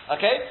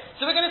 Okay?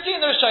 So we're going to see in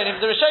the Rishonim,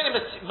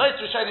 most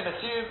Rishonim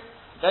assume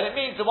that it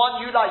means the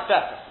one you like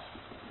better.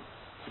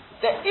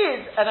 There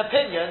is an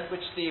opinion,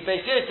 which the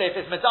Beis Yosef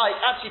is Medai,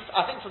 actually,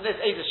 I think from this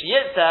Eizer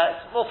Shiyitza,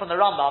 it's more from the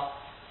Rambam,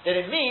 that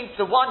it means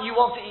the one you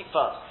want to eat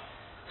first.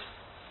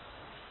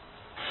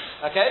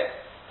 Okay?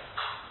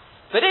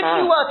 But if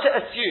you were to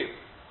assume,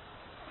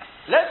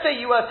 let's say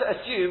you were to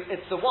assume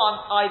it's the one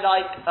I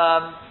like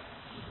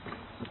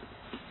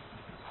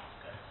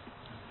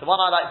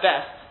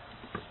best,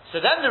 so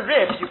then the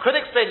Rif, you could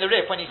explain the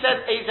Rif, when he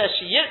says Eizer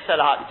Shiyitza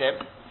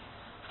L'Haktim,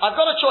 I've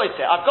got a choice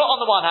here. I've got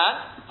on the one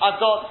hand, I've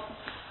got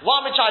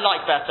one which I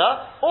like better,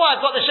 or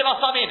I've got the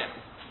Shivas Haminim.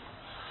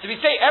 So we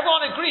say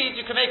everyone agrees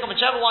you can make on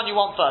whichever one you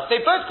want first.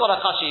 They both got a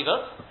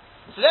chashiva,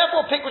 so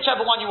therefore pick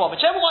whichever one you want.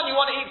 Whichever one you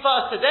want to eat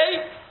first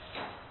today,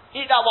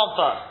 eat that one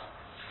first.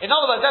 In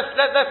other words,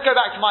 let's go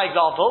back to my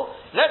example.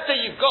 Let's say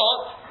you've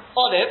got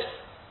olives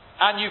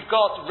and you've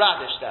got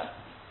radish there.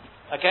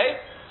 Okay?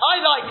 I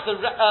like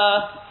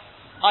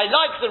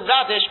the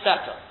radish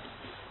better.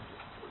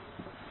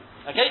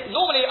 Okay?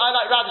 Normally I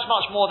like radish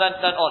much more than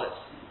olives.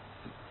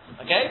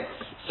 Okay?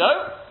 So,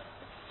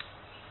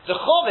 the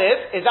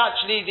choviv is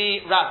actually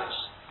the radish.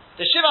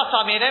 The shivas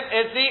haminim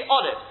is the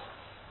olives.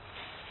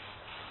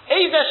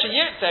 Eizer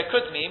sheyirtzeh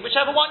could mean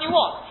whichever one you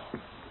want.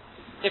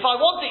 If I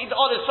want to eat the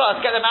olives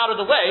first, get them out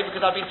of the way, because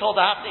I've been told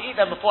I have to eat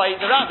them before I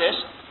eat the radish,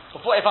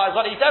 if I've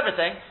got to eat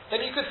everything, then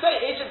you could say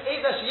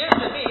Eizer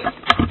sheyirtzeh means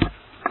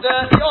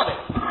the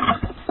olives.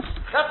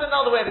 That's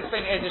another way of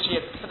explaining Eizer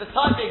sheyirtzeh. For the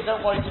time being,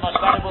 don't worry too much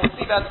about it. We'll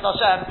see that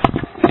Hashem.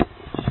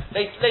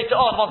 Later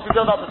on, once we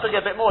build up the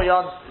figure a bit more,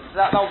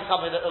 that will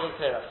become a little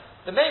clearer.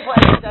 The main point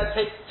he said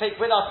take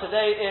with us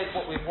today is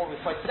what we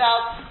pointed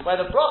out, where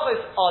the brachos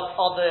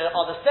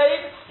are the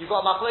same. You've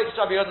got Machlokes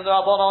Rabbi Yehuda and the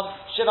Rabbanon,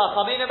 Shivas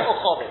Haminim or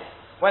Choviv.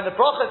 When the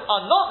brachos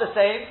are not the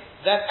same,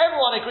 then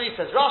everyone agrees,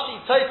 says Rashi,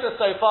 Tosfos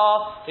so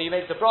far, that you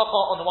make the bracha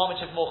on the one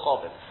which is more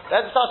Choviv.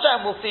 Then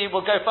Hashem,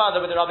 we'll go further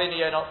with the Rabbeinu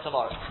Yonah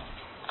tomorrow.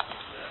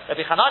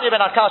 Rabbi Hanania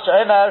ben Akasha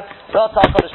Omer,